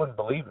I wouldn't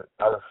believe it.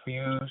 I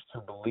refused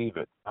to believe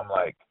it. I'm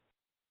like,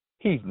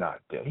 he's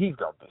not dead. He's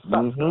gonna be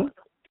something.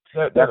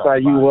 That's how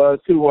you was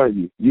too, weren't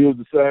you? You was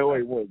the same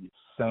way, weren't you?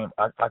 Same.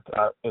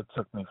 It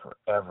took me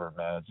forever,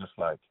 man. It's just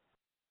like,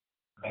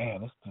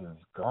 man, this dude's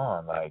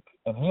gone. Like,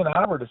 and he and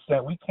I were the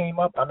same. We came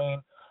up. I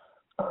mean,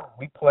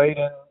 we played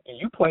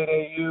you played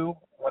AU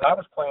when I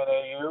was playing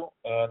AU,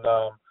 and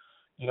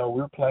we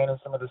were playing in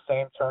some of the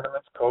same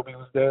tournaments. Kobe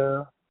was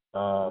there.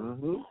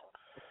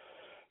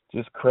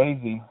 Just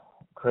crazy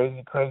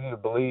to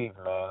believe,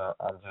 man.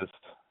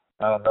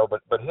 I don't know,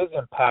 but his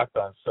impact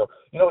on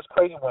it's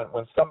crazy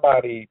when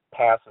somebody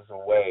passes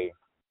away.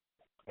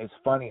 It's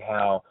funny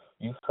how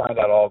you find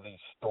out all these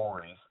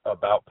stories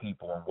about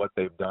people and what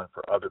they've done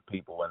for other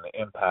people and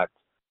the impact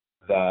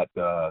that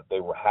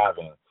they were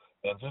having.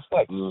 And just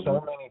like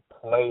so many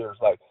players,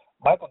 like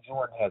Michael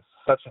Jordan had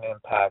such an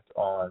impact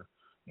on,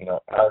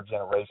 our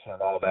generation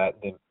and all that.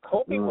 And then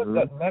Kobe was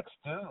that next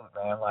dude,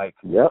 man. Like,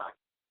 yeah.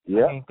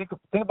 I mean, think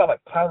about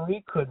like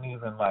Kyrie couldn't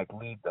even like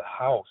leave the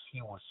house.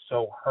 He was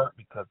so hurt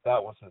because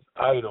that was his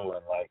idol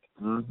and like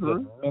he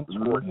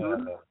mentored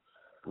him.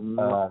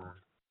 And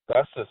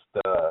that's just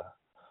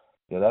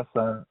that's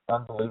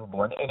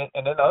unbelievable. And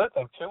then the other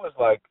thing too is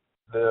like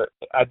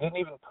I didn't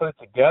even put it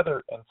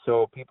together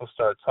until people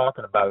started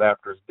talking about it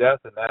after his death,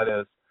 and that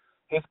is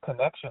his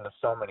connection to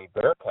so many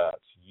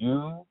Bearcats.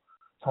 You,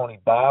 Tony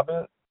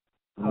Bobbitt,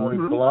 Corey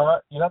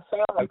Blunt. You know what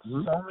I'm saying? Like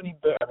so many.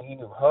 I mean, he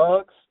knew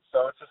Hugs.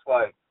 So it's just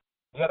like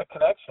you had a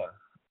connection.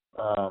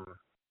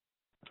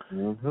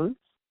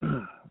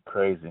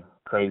 Crazy.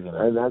 craziness.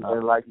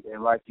 And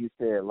like you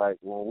said, like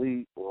when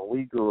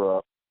we grew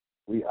up,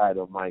 we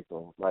idol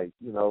Michael. Like,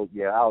 you know,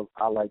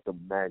 I like the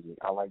Magic,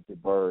 I like the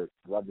Bird,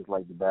 'cause I just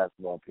like the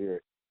basketball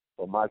period.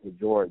 But Michael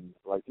Jordan,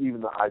 like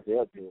even the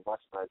Isaiah team,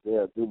 watching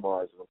Isaiah do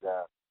Mars and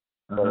that,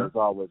 but it's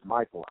always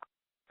Michael.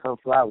 Come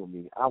fly with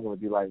me. I want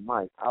to be like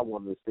Mike. I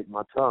wanted to stick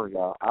my tongue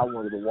out. I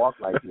wanted to walk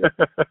like him.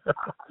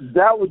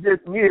 That was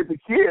just me as a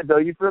kid, though.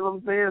 You feel what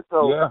I'm saying?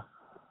 So yeah.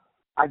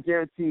 I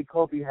guarantee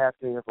Kobe has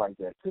fans like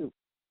that too.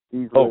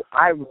 These little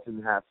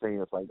Iverson have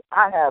fans like that.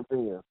 I have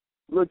fans.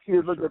 Little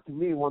kids look up to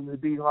me, wanting to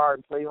be hard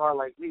and play hard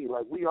like me.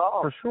 Like we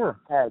all for sure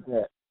had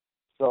that.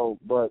 So,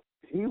 but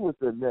he was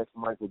the next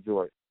Michael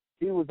Jordan.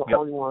 He was the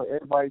only one.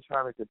 Everybody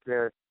trying to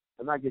compare,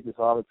 and I get this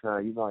all the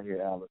time. You know, I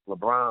hear Alex,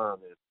 LeBron,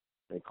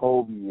 and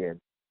Kobe,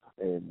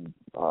 and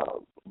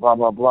blah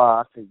blah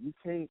blah. I say you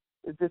can't.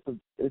 It's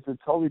a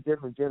totally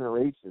different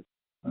generation.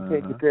 You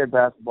can't compare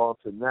basketball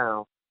to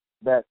now.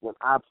 Back when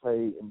I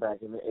played and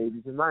back in the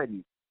 80s and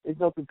 90s, there's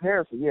no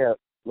comparison. Yeah,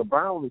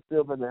 LeBron would have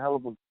still been a hell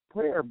of a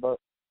player, but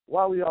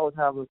why we always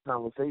have this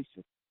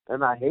conversation?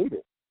 And I hate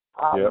it.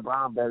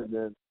 LeBron better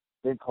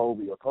than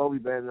Kobe, or Kobe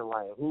better than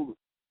like who?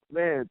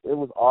 Man, it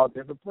was all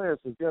different players.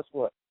 So guess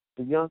what?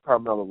 The young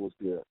Carmelo was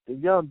good. The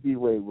young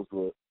D-Wade was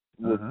good.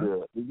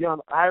 The young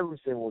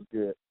Iverson was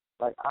good.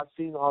 Like, I've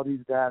seen all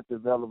these guys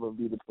develop and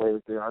be the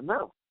players they are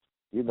now.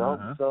 You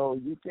know? So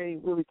you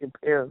can't really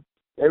compare.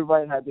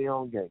 Everybody had their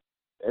own game.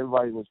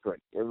 Everybody was great.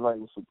 Everybody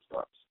was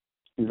superstars.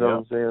 You know what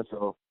I'm saying?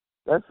 So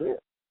that's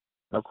it.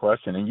 No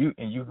question. And you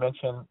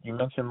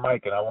mentioned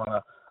Mike, and I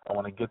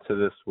wanna get to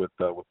this with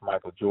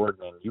Michael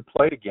Jordan. And you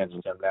played against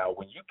him. Now,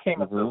 when you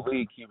came into the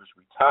league, he was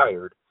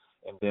retired,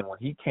 and then when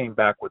he came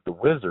back with the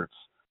Wizards,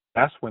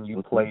 that's when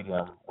you played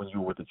him when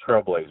you were with the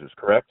Trailblazers,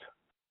 correct?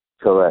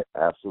 Correct.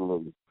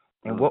 Absolutely.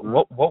 And what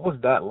was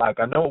that like?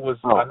 I know it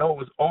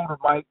was older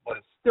Mike, but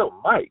it's still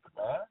Mike,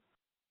 man.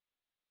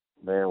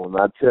 Man, when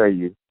I tell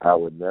you, I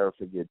would never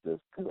forget this.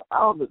 Cause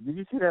I don't know, did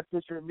you see that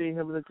picture of me and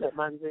him in the Tech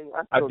magazine?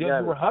 I did.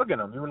 You were hugging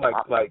him. You were like,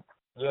 from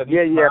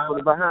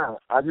the behind.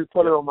 I just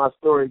put it on my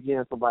story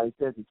again. Somebody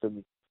sent it to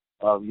me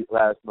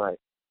last night.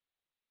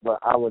 But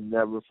I would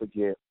never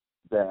forget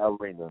that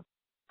arena.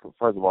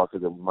 First of all,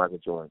 because it was Michael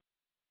Jordan.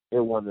 It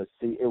wasn't a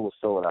seat. It was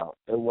sold out.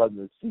 It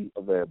wasn't a seat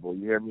available.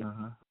 You hear me?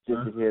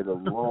 Just to hear the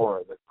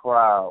roar, the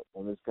crowd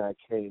when this guy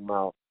came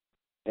out,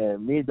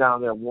 and me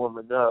down there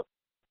warming up,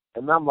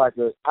 and I'm like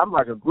a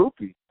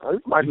groupie.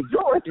 It's Michael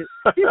Jordan.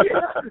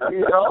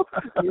 you know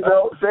what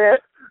I'm saying?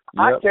 Yep.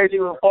 I can't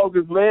even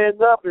focus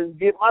laying up and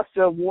get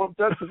myself warmed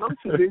up because I'm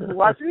too busy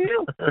watching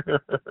him.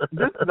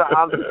 This is the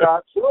honest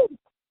God truth.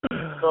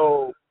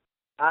 So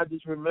I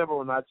just remember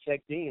when I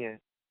checked in,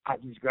 I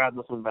just grabbed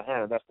him from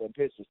behind. That's when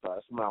picture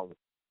started smiling.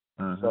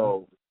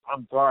 So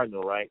I'm Gardner,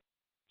 right?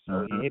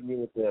 So he hit me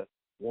with the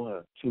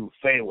 1, 2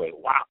 fadeaway.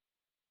 Wow.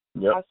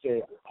 Yep. I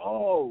said,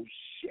 oh,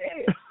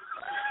 shit.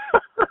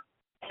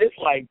 It's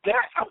like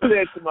that. I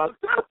said to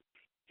myself,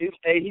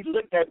 he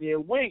looked at me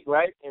and winked,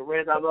 right, and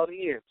ran down the other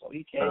end. So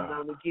he came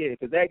down again.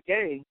 Because that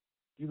game,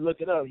 you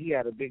look it up, he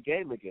had a big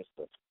game against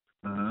us.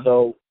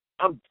 So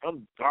I'm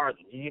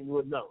Gardner. He hit me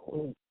with no.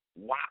 Oh,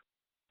 wow.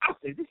 I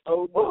said, this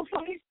old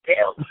motherfucker, he's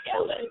still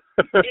killing.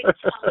 He's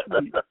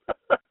killing me.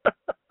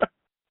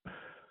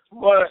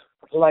 But,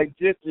 like,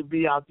 just to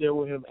be out there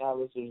with him,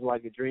 Alex, was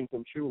like a dream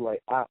come true.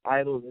 Like, I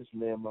idol this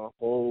man my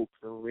whole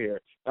career.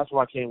 That's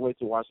why I can't wait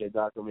to watch that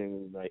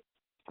documentary tonight.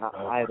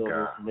 I idol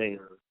this man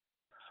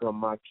from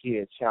my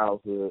kid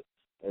childhood,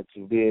 and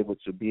to be able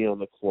to be on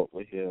the court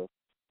with him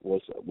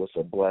was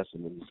a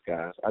blessing in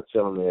disguise. I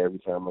tell him that every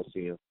time I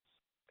see him.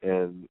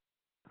 And,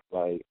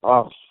 like,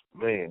 oh,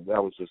 man,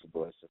 that was just a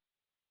blessing.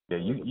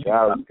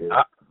 Yeah,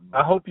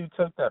 I hope you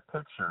take that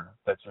picture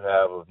that you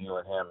have of you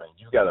and him, and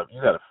you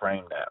gotta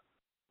frame that.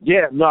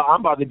 Yeah, no,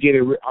 I'm about to get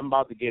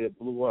it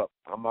blew up.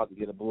 I'm about to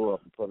get it blew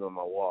up and put it on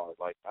my wall.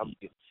 Like I'm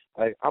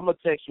gonna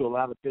text you a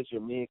lot of pictures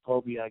of me and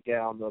Kobe. I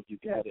don't know if you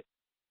got it,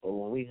 but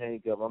when we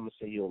hang up, I'm gonna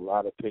send you a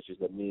lot of pictures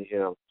of me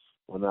and him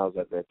when I was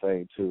at that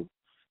thing too.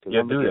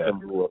 Yeah, I'm gonna do get that. them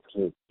blew up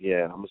too.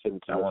 Yeah, I'm gonna send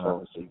it to your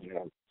phone so you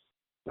have.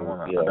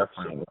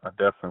 I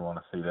definitely want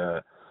to see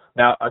that.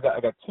 Now I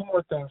got 2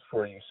 more things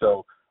for you.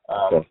 So.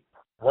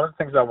 One of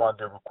the things I want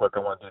to do real quick, I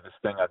want to do this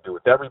thing I do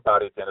with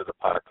everybody at the end of the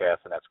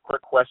podcast, and that's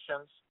quick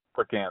questions,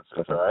 quick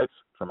answers, all right?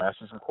 So I'm going to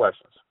ask you some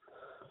questions.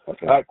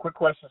 Okay. All right, quick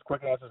questions,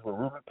 quick answers with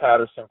Ruben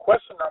Patterson.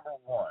 Question number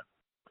 1.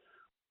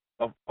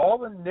 Of all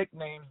the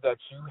nicknames that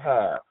you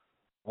have,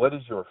 what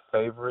is your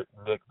favorite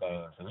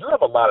nicknames? And you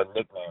have a lot of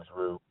nicknames,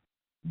 Rube.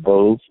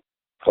 Both.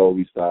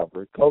 Kobe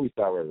Stopper. Kobe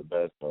Stopper is the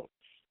best, though.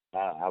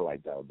 I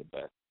like that one the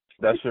best.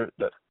 That's your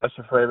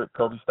favorite,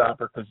 Kobe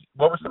Stopper? Because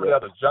what were some of the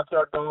others?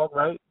 Junkyard Dog,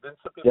 right?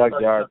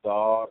 Junkyard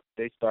Dog.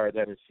 They started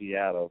that in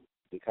Seattle,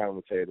 the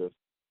commentators.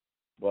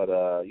 But,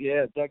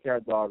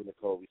 Junkyard Dog and the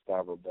Kobe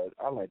Stopper, but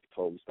I like the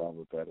Kobe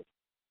Stopper better.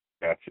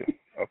 Gotcha.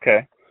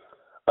 Okay.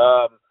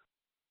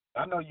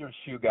 I know you're a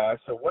shoe guy,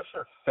 so what's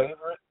your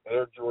favorite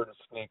Air Jordan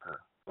sneaker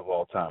of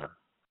all time?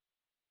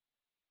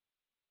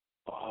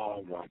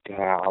 Oh my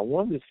God! I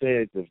want to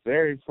say the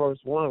very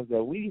first ones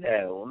that we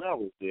had when I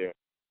was there.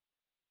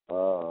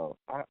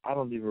 I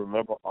don't even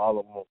remember all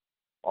of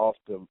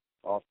them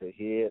off the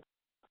head.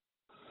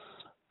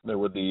 There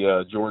were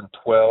the Jordan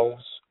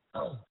 12s.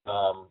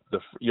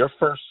 Your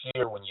first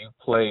year when you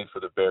played for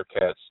the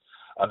Bearcats,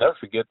 I'll never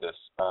forget this.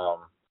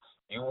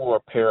 You wore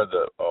a pair of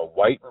the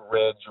white and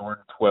red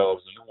Jordan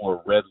 12s. You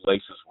wore red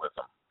laces with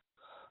them,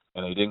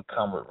 and they didn't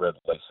come with red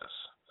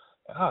laces.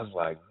 And I was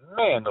like,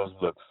 man, those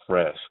look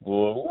fresh,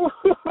 boy.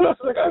 I was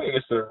like, I can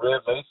get some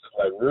red laces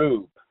like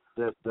Rube.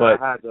 We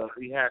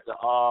had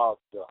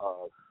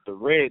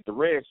the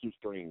red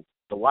shoestrings,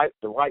 the white,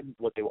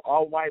 what they were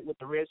all white with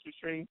the red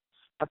shoestrings.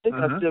 I think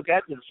I still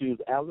got them shoes,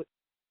 Alex.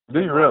 Do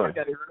you really? I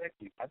got it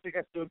correctly. I think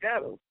I still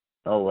got them.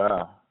 Oh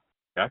wow,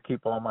 I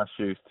keep all my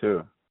shoes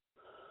too.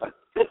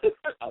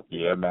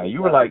 Yeah, man,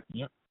 you were like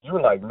me,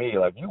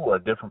 like you wore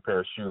a different pair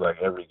of shoes like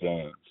every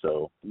game.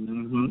 So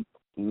you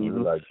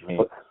were like me.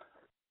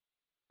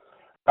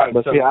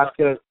 But see, I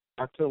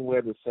couldn't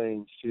wear the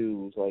same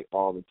shoes like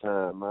all the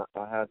time. I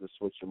had to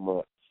switch them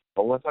up.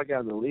 But once I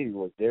got in the league, it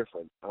was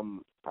different.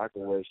 I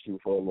can wear a shoe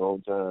for a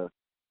long time,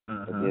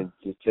 and then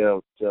just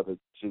tell the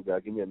shoe guy,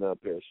 give me another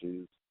pair of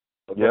shoes.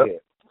 But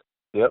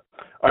Yep.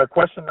 All right,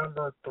 question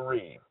number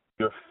 3.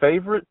 Your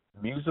favorite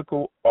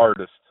musical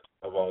artist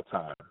of all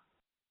time?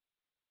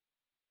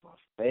 My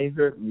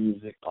favorite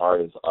music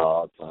artist of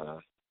all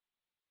time.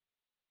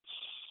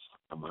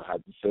 I'm gonna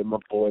have to say my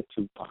boy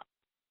Tupac.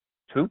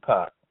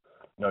 Tupac.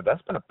 No,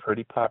 that's been a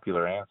pretty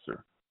popular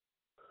answer.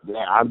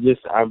 Yeah, I'm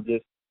just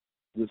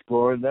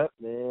growing up,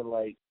 man.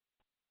 Like,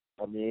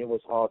 I mean, it was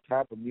all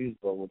type of music,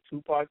 but when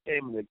Tupac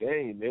came in the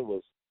game, it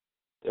was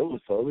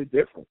totally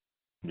different.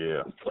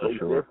 Yeah, totally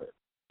for sure. different.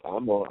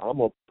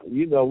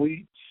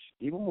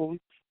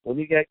 When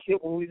he got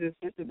killed when we was in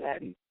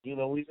Cincinnati, we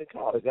was in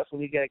college. That's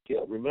when he got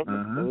killed. Remember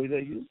when we was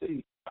at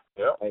UC?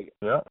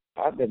 Yeah.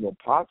 I've been a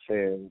Pac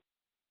fan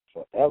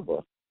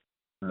forever.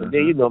 And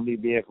then me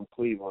being from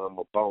Cleveland, I'm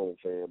a Bone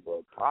fan,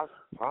 but Pac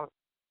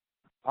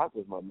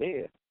was my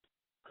man.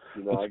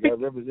 I got to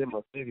represent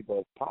my city,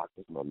 but Pac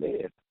was my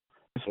man.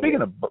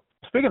 Speaking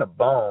of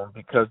Bone,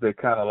 because they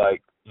kind of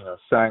like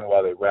sang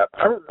while they rapped.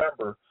 I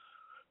remember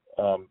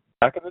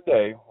back in the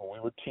day when we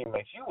were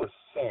teammates, you would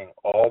sing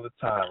all the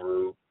time,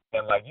 Rube,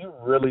 and like you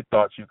really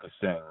thought you could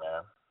sing,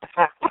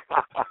 man.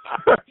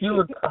 You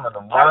would come in the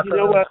locker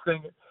room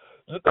singing.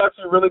 You thought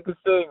you really could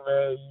sing,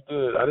 man. You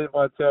did. I didn't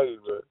want to tell you,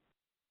 but.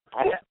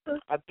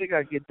 I think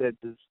I get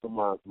that just from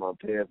my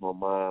parents, my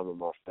mom, and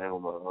my family,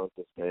 my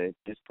uncles, man.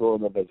 Just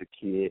growing up as a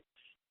kid,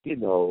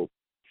 seeing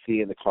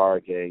the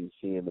card games,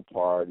 seeing the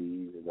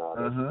parties and all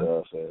that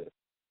stuff.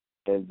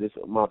 And just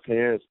my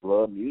parents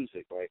love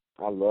music. Like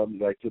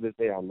to this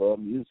day, I love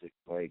music.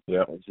 Like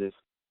that's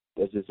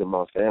just in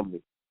my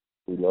family.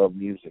 We love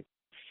music.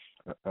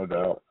 No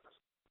doubt.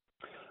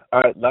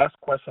 All right, last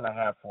question I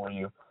have for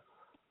you.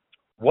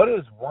 What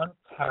is one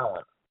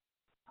talent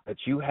that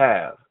you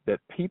have that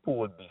people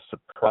would be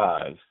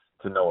surprised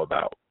to know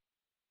about?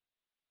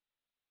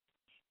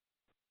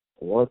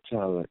 One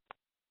talent.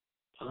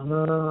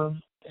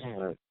 Damn.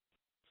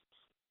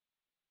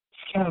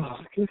 It's kind of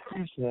a good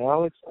question,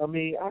 Alex. I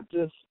mean, I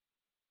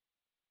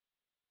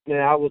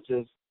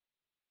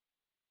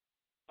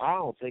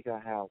don't think I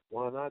have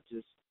one. I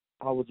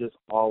was just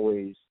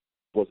always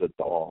was a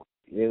dog,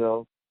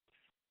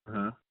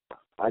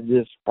 I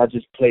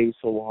just played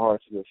so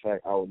hard to the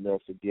fact I would never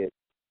forget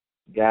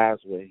guys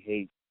would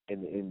hate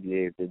in the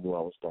NBA if they knew I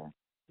was starting.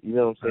 You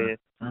know what I'm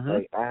saying?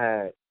 Like, I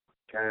had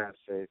guys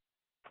say,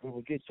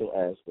 well, get your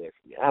ass back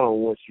from me. I don't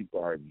want you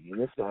guarding me.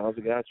 And that's the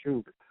honest God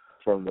truth.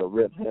 From the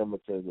Rip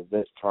Hamilton, the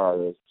Vince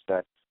Carter,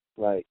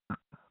 like,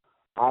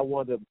 I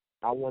wanted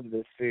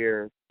to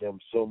fear them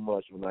so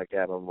much when I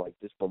got them. Like,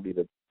 this going to be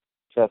the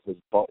toughest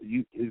ball.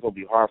 It's going to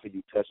be hard for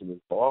you touching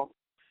this ball.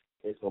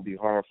 It's going to be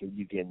hard for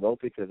you getting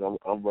open because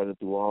I'm running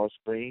through all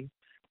screens.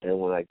 And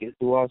when I get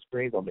through all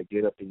screens, I'm going to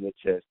get up in your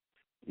chest.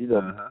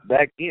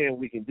 Back then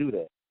we can do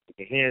that. We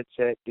can hand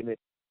check and it.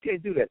 You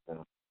can't do that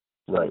now.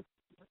 Right.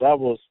 That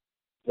was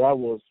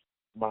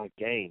my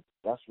game.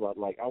 That's what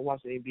I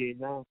watch the NBA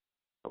now.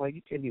 I'm like,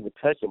 you can't even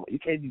touch them. You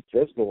can't even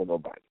touch no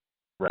nobody.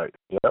 Right.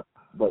 Yep.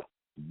 But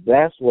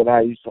that's what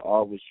I used to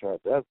always try.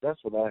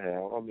 That's what I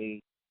have. I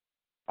mean,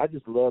 I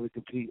just love to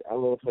compete. I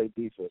love to play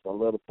defense. I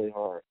love to play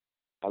hard.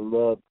 I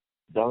love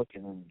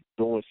dunking and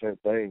doing certain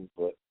things.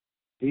 But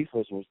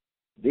defense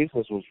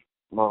was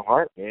my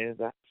heart, man.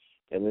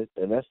 And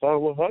that started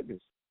with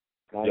Huggins.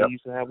 I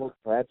used to have a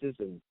practice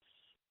and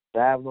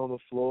diving on the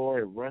floor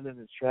and running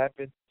and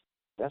trapping.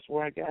 That's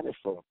where I got it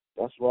from.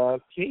 That's where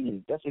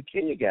Kenya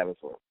got it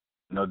from.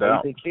 No doubt.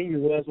 I think Kenya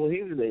was when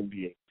he was in the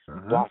NBA.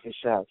 Blocking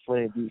shots,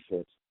 playing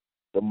defense.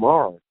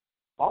 DeMar,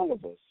 all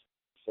of us.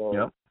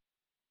 So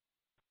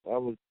that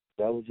was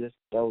just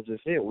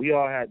it. We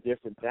all had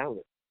different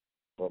talent.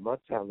 But my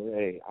talent,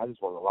 hey, I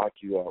just want to lock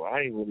you up.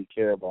 I didn't really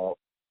care about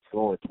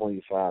scoring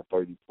 25,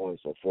 30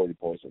 points or 40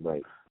 points a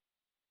night.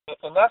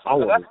 And that's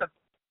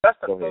That's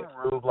the thing,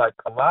 Rube. Like,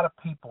 a lot of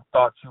people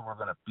thought you were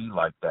going to be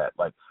like that.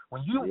 Like,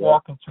 when you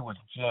walk into a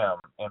gym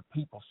and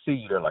people see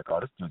you, they're like, oh,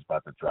 this dude's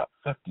about to drop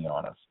 50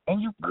 on us.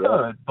 And you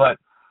could, but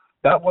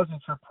that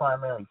wasn't your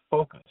primary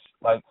focus.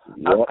 Like,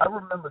 I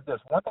remember this.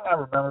 One thing I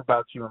remember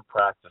about you in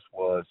practice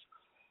was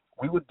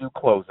we would do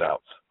closeouts.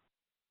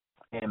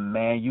 And,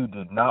 man, you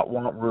did not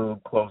want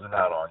Rube closing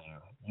out on you.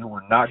 You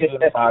were not getting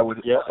by with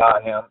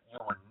by him. You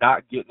were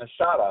not getting a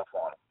shot off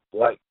on him.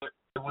 Like,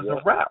 it was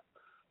a wrap.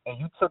 And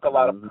you took a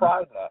lot of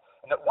pride in that.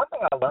 And the one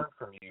thing I learned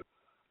from you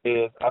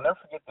is, I'll never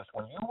forget this,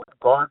 when you would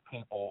guard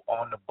people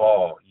on the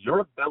ball, your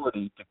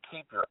ability to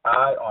keep your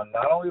eye on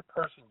not only the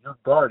person you're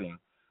guarding,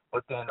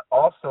 but then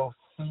also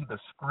see the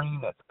screen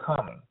that's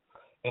coming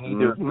and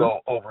either go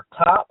over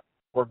top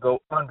or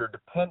go under,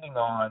 depending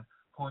on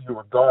who you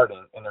were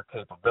guarding and their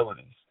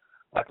capabilities.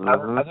 Like,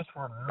 I just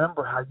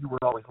remember how you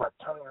would always, like,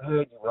 turn your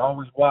head, you would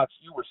always watch.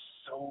 You were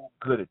so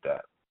good at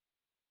that.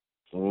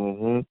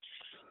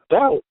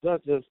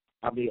 That's just,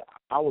 I mean,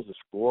 I was a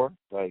scorer.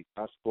 Like,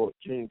 I scored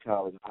junior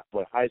college,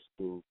 but high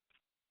school,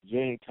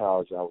 junior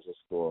college, I was a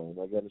scorer. And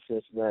I got to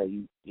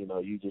Cincinnati,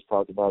 you just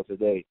talked about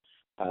today.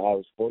 I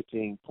was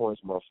 14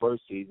 points my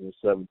first season,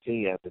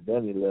 17 after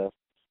Denny left.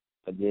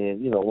 And then,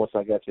 once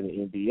I got to the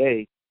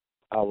NBA,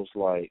 I was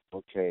like,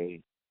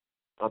 okay,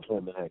 I'm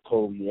playing behind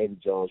Kobe, Eddie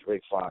Jones,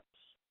 Rick Fox.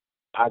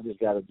 I just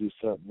got to do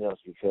something else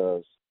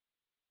because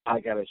I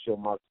got to show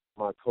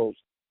my coach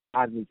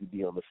I need to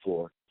be on the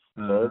floor.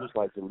 So it was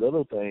like the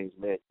little things,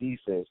 man,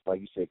 defense, like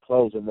you said,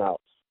 closing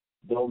out.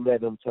 Don't let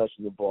them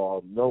touching the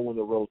ball. Know when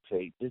to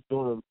rotate. Just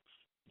doing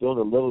the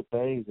little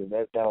things, and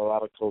that got a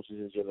lot of coaches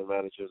and general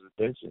managers'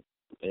 attention.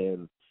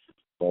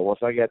 But once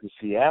I got to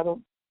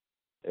Seattle,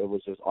 it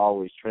was just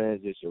always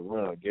transition,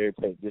 run. Gary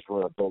Payton, just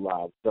run, go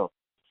live, dump,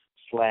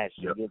 slash,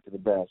 get to the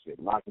basket,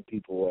 locking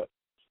people up.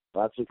 So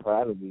I took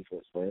pride in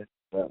defense, man.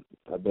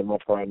 I've been my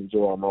pride and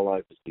joy all my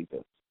life is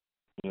defense.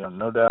 Yeah,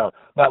 no doubt.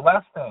 Now,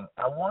 last thing,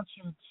 I want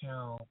you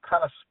to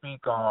kind of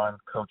speak on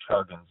Coach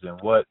Huggins and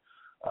what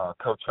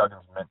Coach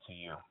Huggins meant to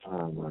you.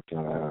 Oh my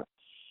God,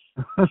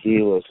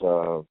 he was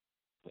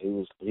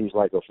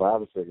like a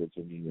father figure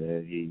to me,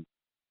 man.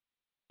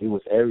 He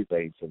was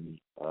everything to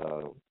me.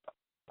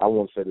 I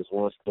won't say this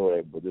one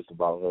story, but this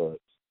about Hugs.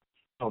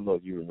 I don't know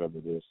if you remember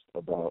this.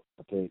 About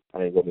I think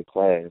I ain't going to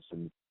class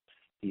and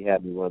he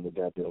had me run the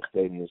goddamn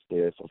stadium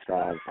stairs for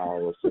 5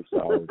 hours, 6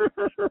 hours.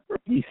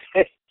 He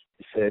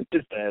said,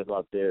 this ass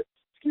out there,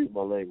 excuse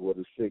my language,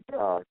 with a sick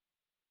car.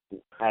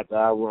 After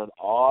I run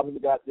all the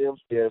goddamn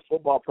stairs,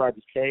 football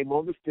practice came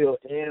on the field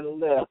and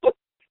left.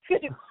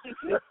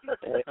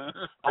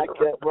 I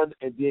kept running,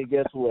 and then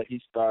guess what?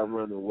 He started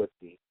running with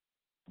me.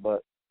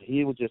 But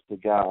he was just the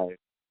guy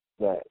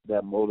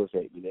that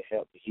motivated me, that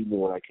helped me. He knew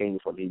where I came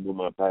from. He knew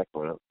my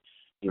background,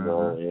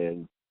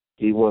 and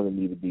he wanted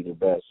me to be the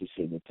best. He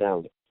seen the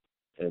talent.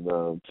 And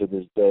to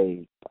this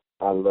day,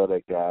 I love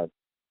that guy.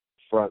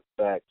 Front,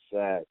 back,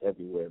 side,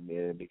 everywhere,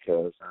 man,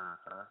 because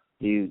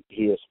he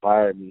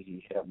inspired me.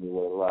 He helped me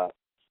with a lot.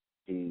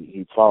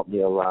 He taught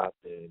me a lot,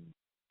 and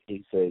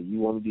he said, "You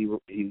want to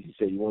be?" He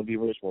said, "You want to be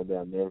rich one day."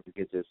 I'll never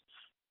forget this.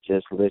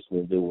 Just listen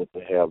and do what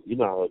the hell. You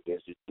know how it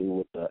is. Just do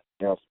what the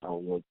else I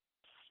want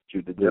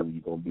you to do. Yep.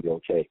 You're gonna be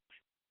okay.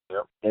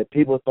 Yep. And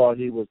people thought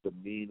he was the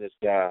meanest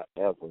guy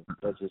ever.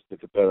 That's just the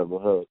competitive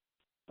Hug.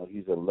 But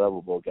he's a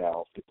lovable guy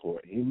off the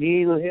court. He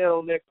mean as hell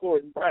on that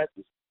court in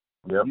practice.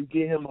 Yep. You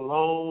get him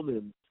alone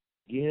and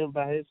get him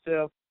by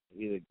himself,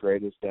 he's the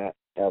greatest guy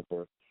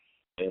ever.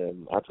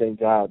 And I thank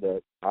God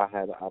that I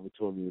had the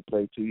opportunity to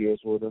play 2 years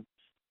with him,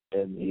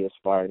 and he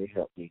inspired and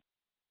helped me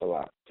a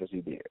lot because he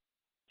did.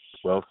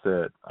 Well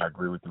said. I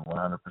agree with you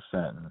 100%.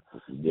 And,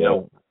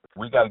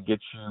 we got to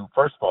get you,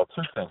 first of all,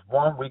 two things.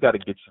 One, we got to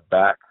get you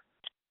back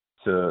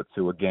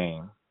to a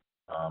game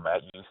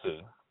at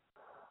UC.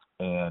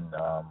 And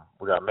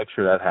we got to make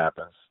sure that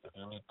happens. If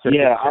you need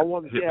tickets, I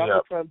want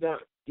to come down.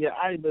 Yeah,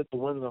 I didn't miss the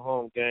one in the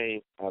home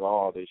game at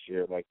all this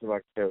year. Like when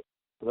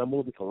I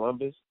moved to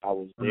Columbus, I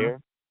was there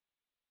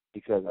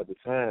because at the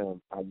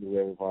time I knew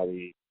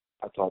everybody.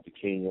 I talked to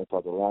King, I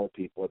talked to a lot of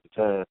people at the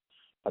time.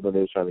 I know they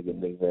were trying to get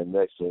Nick Van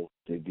Exel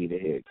to be the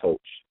head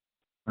coach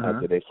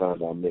after they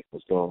found out Nick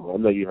was gone. I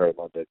know you heard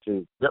about that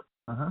too. Yep.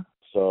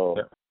 So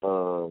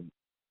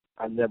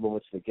I never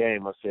went to the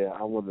game. I said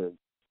I want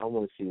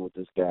to see what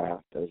this guy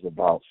is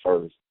about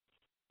first.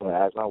 But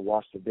as I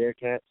watched the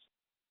Bearcats,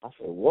 I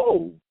said,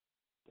 whoa.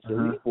 So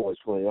these boys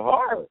playing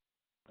hard.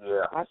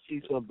 Yeah. I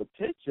see some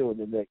potential in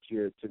the next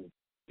year or two.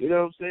 You know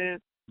what I'm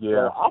saying?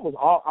 Yeah.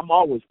 So I'm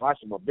always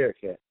watching my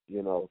Bearcat,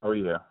 Oh,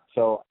 yeah.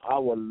 So I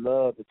would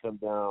love to come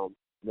down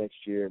next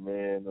year,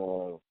 man.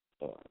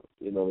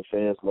 The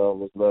fans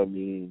love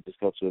me. Just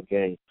go to a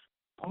game.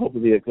 I hope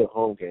it'll be a good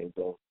home game,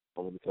 though.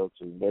 I'm going to go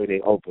to maybe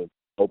they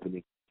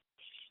opening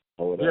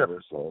or whatever. Yeah,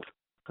 so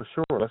for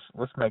sure.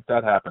 Let's make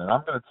that happen. And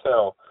I'm going to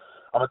tell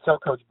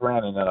Coach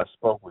Brandon that I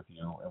spoke with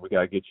you, and we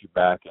got to get you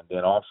back, and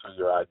then also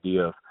your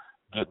idea of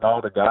getting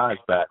all the guys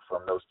back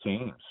from those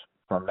teams,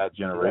 from that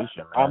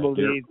generation. Yeah. I'm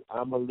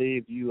gonna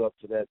leave you up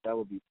to that. That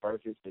would be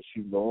perfect, since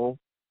you know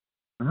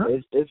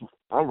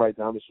I'm right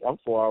down I'm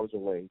 4 hours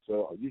away,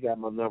 so you got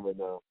my number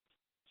now.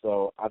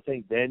 So I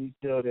think Danny's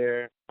still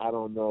there. I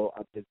don't know.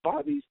 Is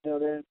Bobby still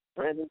there,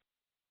 Brandon?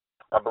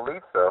 I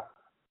believe so.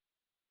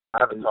 I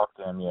haven't talked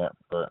to him yet,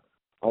 but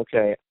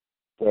okay.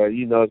 Well,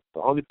 the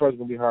only person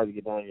gonna be hard to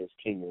get down here is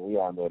Kenyon. We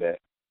all know that.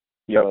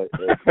 Yep.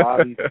 But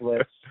Bobby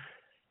Fletch,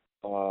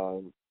 I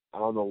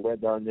don't know where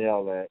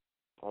Darnell at.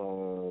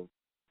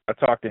 I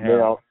talked to him.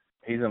 Now,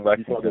 he's in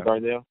Lexington. You talked to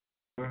Darnell?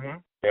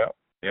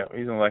 Yeah,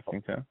 he's in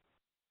Lexington.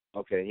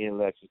 Okay, he in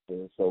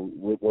Lexington. So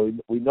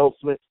we know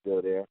Flint's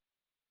still there.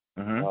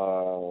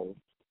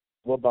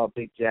 What about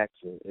Big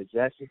Jackson? Is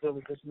Jackson still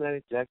in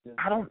Cincinnati? Jackson?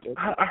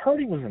 I heard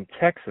he was in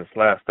Texas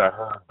last I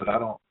heard, but I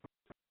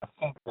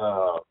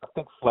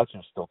think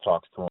Fletcher still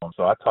talks to him.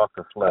 So I talked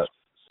to Fletch.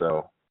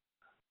 So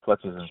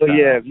Fletcher's in town.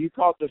 Yeah, if you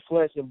talk to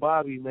Fletch and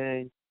Bobby,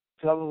 man,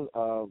 tell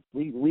them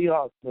we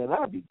all, man,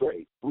 that'd be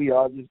great. We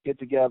all just get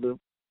together.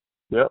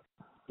 Yep.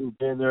 Do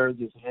dinner,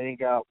 just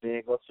hang out,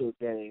 man, go to a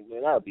game,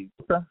 man. That'd be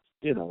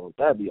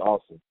that'd be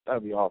awesome.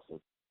 That'd be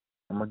awesome.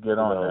 I'm gonna get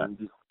on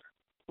that.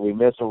 We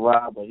miss a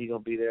Rob, but he gonna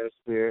be there in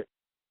spirit.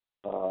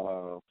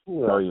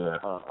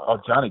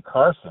 Johnny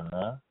Carson,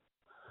 man.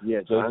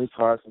 Yeah, Johnny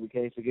Carson. We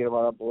can't forget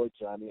about our boy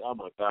Johnny. Oh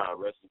my God,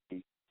 rest in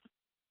peace.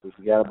 We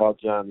forgot about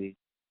Johnny.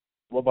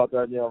 What about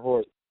Darnell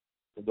Hort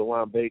and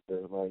DeJuan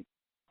Baker? Like,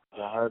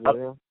 you heard of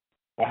him?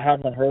 I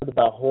haven't heard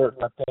about Hort.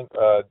 I think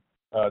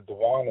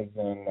DeJuan is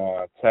in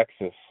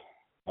Texas.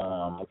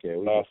 Okay,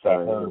 last I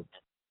heard.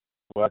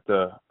 We'll have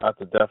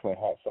to definitely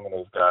hunt some of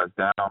those guys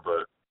down,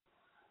 but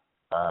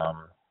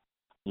I'm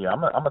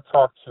gonna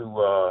talk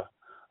to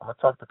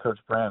Coach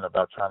Brand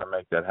about trying to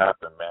make that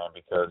happen, man,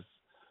 because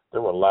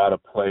there were a lot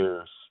of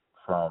players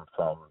from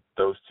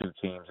those two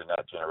teams in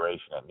that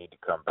generation that need to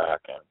come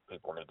back, and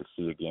people need to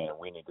see again, and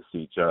we need to see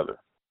each other.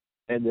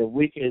 And then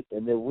we can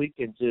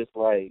just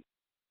like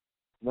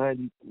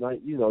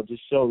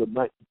just show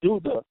do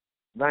the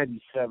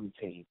 97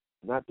 team,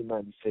 not the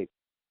 96.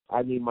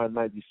 I need my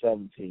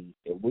 97 team.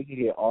 If we can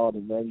get all the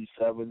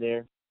 97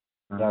 there,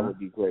 that would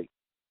be great.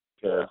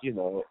 Because,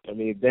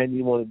 if then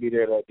you want to be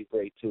there, that'd be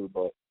great too.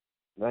 But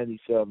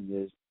 97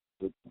 is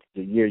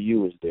the year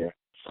you was there.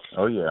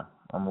 Oh, yeah.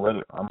 I'm with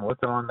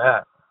it on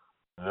that.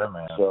 Yeah,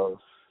 man. So,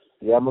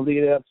 yeah, I'm going to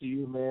leave it up to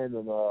you, man.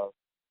 And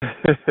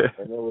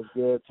and it was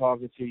good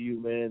talking to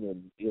you, man.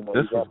 And, you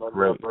got my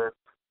number.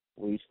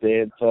 We stay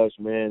in touch,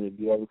 man. If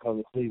you ever come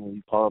to Cleveland,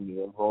 you call me.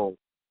 I'm home.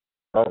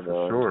 Oh, for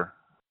sure.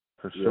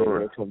 For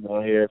sure. I come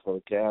down here for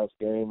a Cavs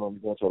game. I'm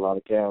going to a lot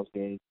of Cavs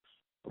games.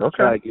 I'm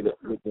trying to get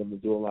up with them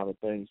and do a lot of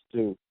things,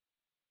 too.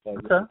 So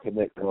I can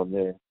connect on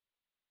there.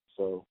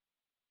 So.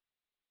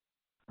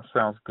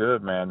 Sounds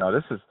good, man. No,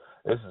 this is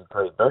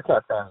great.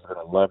 Bearcat fans are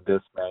going to love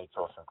this, man. You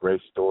told some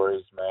great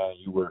stories, man.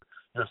 You're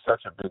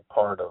such a big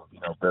part of,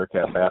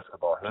 Bearcat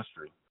basketball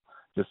history.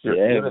 You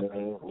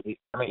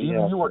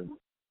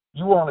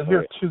were only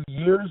here 2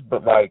 years,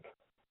 but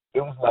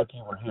it was like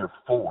you were here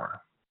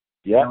 4.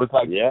 Yeah. It was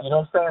like, you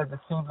know what I'm saying? It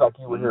seems like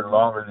you were here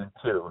longer than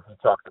 2 if you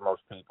talk to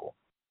most people.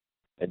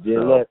 And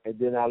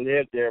then I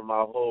lived there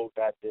my whole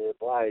goddamn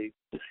life.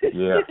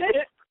 Yeah,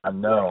 I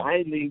know. I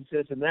ain't leave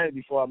Cincinnati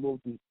before I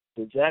moved to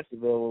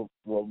Jacksonville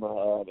with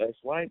my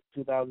ex-wife,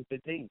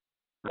 2015.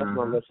 That's when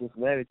I left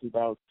Cincinnati,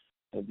 2000.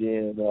 And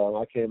then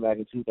I came back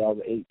in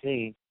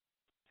 2018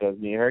 because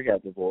me and her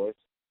got divorced.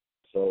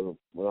 So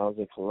when I was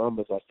in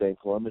Columbus, I stayed in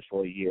Columbus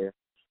for a year.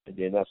 And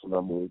then that's when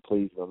I moved to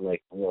Cleveland. I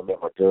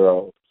met my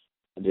girl.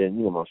 And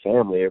then, my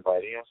family,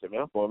 everybody. I said,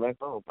 man, I'm going back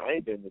home. I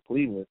ain't been to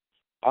Cleveland.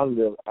 I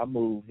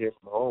moved here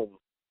from home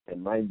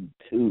in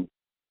 92.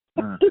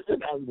 That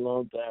was a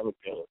long time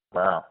ago.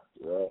 Wow.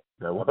 Yeah.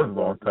 That was a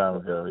long time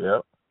ago,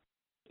 yep.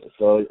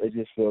 So it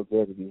just feels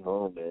good to be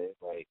home, man.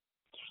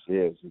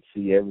 To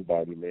see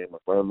everybody, man. My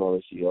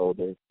grandmother, she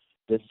older.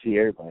 Just to see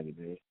everybody,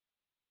 man.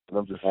 And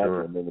I'm just happy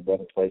I'm in a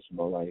better place in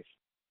my life.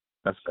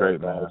 That's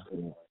great, man.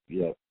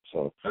 Yeah,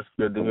 so. That's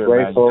good to hear,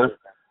 grateful. man.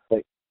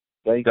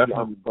 Thank you.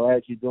 I'm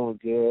glad you're doing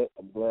good.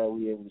 I'm glad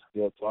we're able to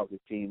still talk to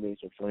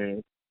teammates and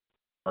friends.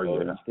 Oh,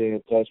 yeah. Stay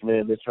in touch,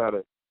 man. Let's try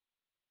to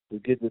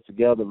get this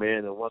together,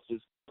 man. And once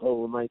this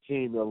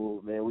COVID-19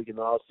 level, man, we can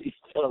all see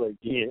each other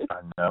again.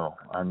 I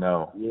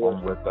know. Yeah.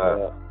 I'm with that.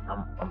 Yeah.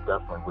 I'm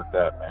definitely with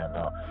that, man.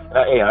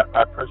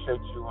 I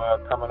appreciate you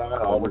coming on.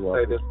 I always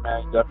say this,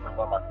 man. You're definitely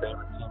one of my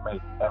favorite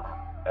teammates ever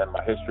in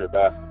my history of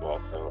basketball.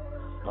 So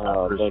I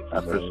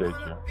appreciate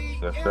you.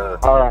 Yes, sir.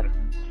 All right.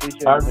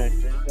 Appreciate it, man.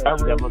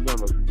 You got my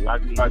number.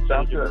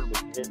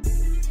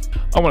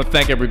 I want to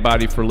thank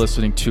everybody for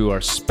listening to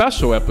our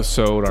special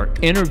episode, our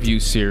interview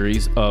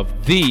series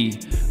of the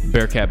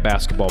Bearcat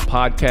Basketball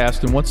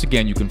Podcast. And once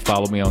again, you can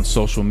follow me on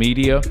social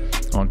media,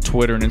 on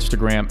Twitter and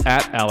Instagram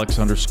at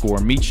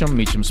Alex_Meacham.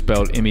 Meacham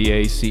spelled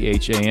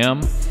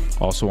Meacham.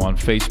 Also on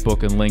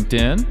Facebook and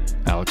LinkedIn,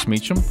 Alex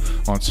Meacham.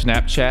 On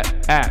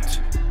Snapchat at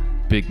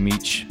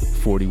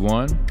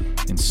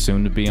BigMeach41, and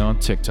soon to be on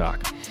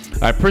TikTok.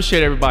 I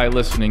appreciate everybody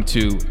listening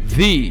to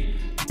the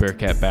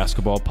Bearcat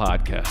Basketball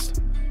Podcast.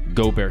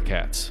 Go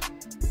Bearcats.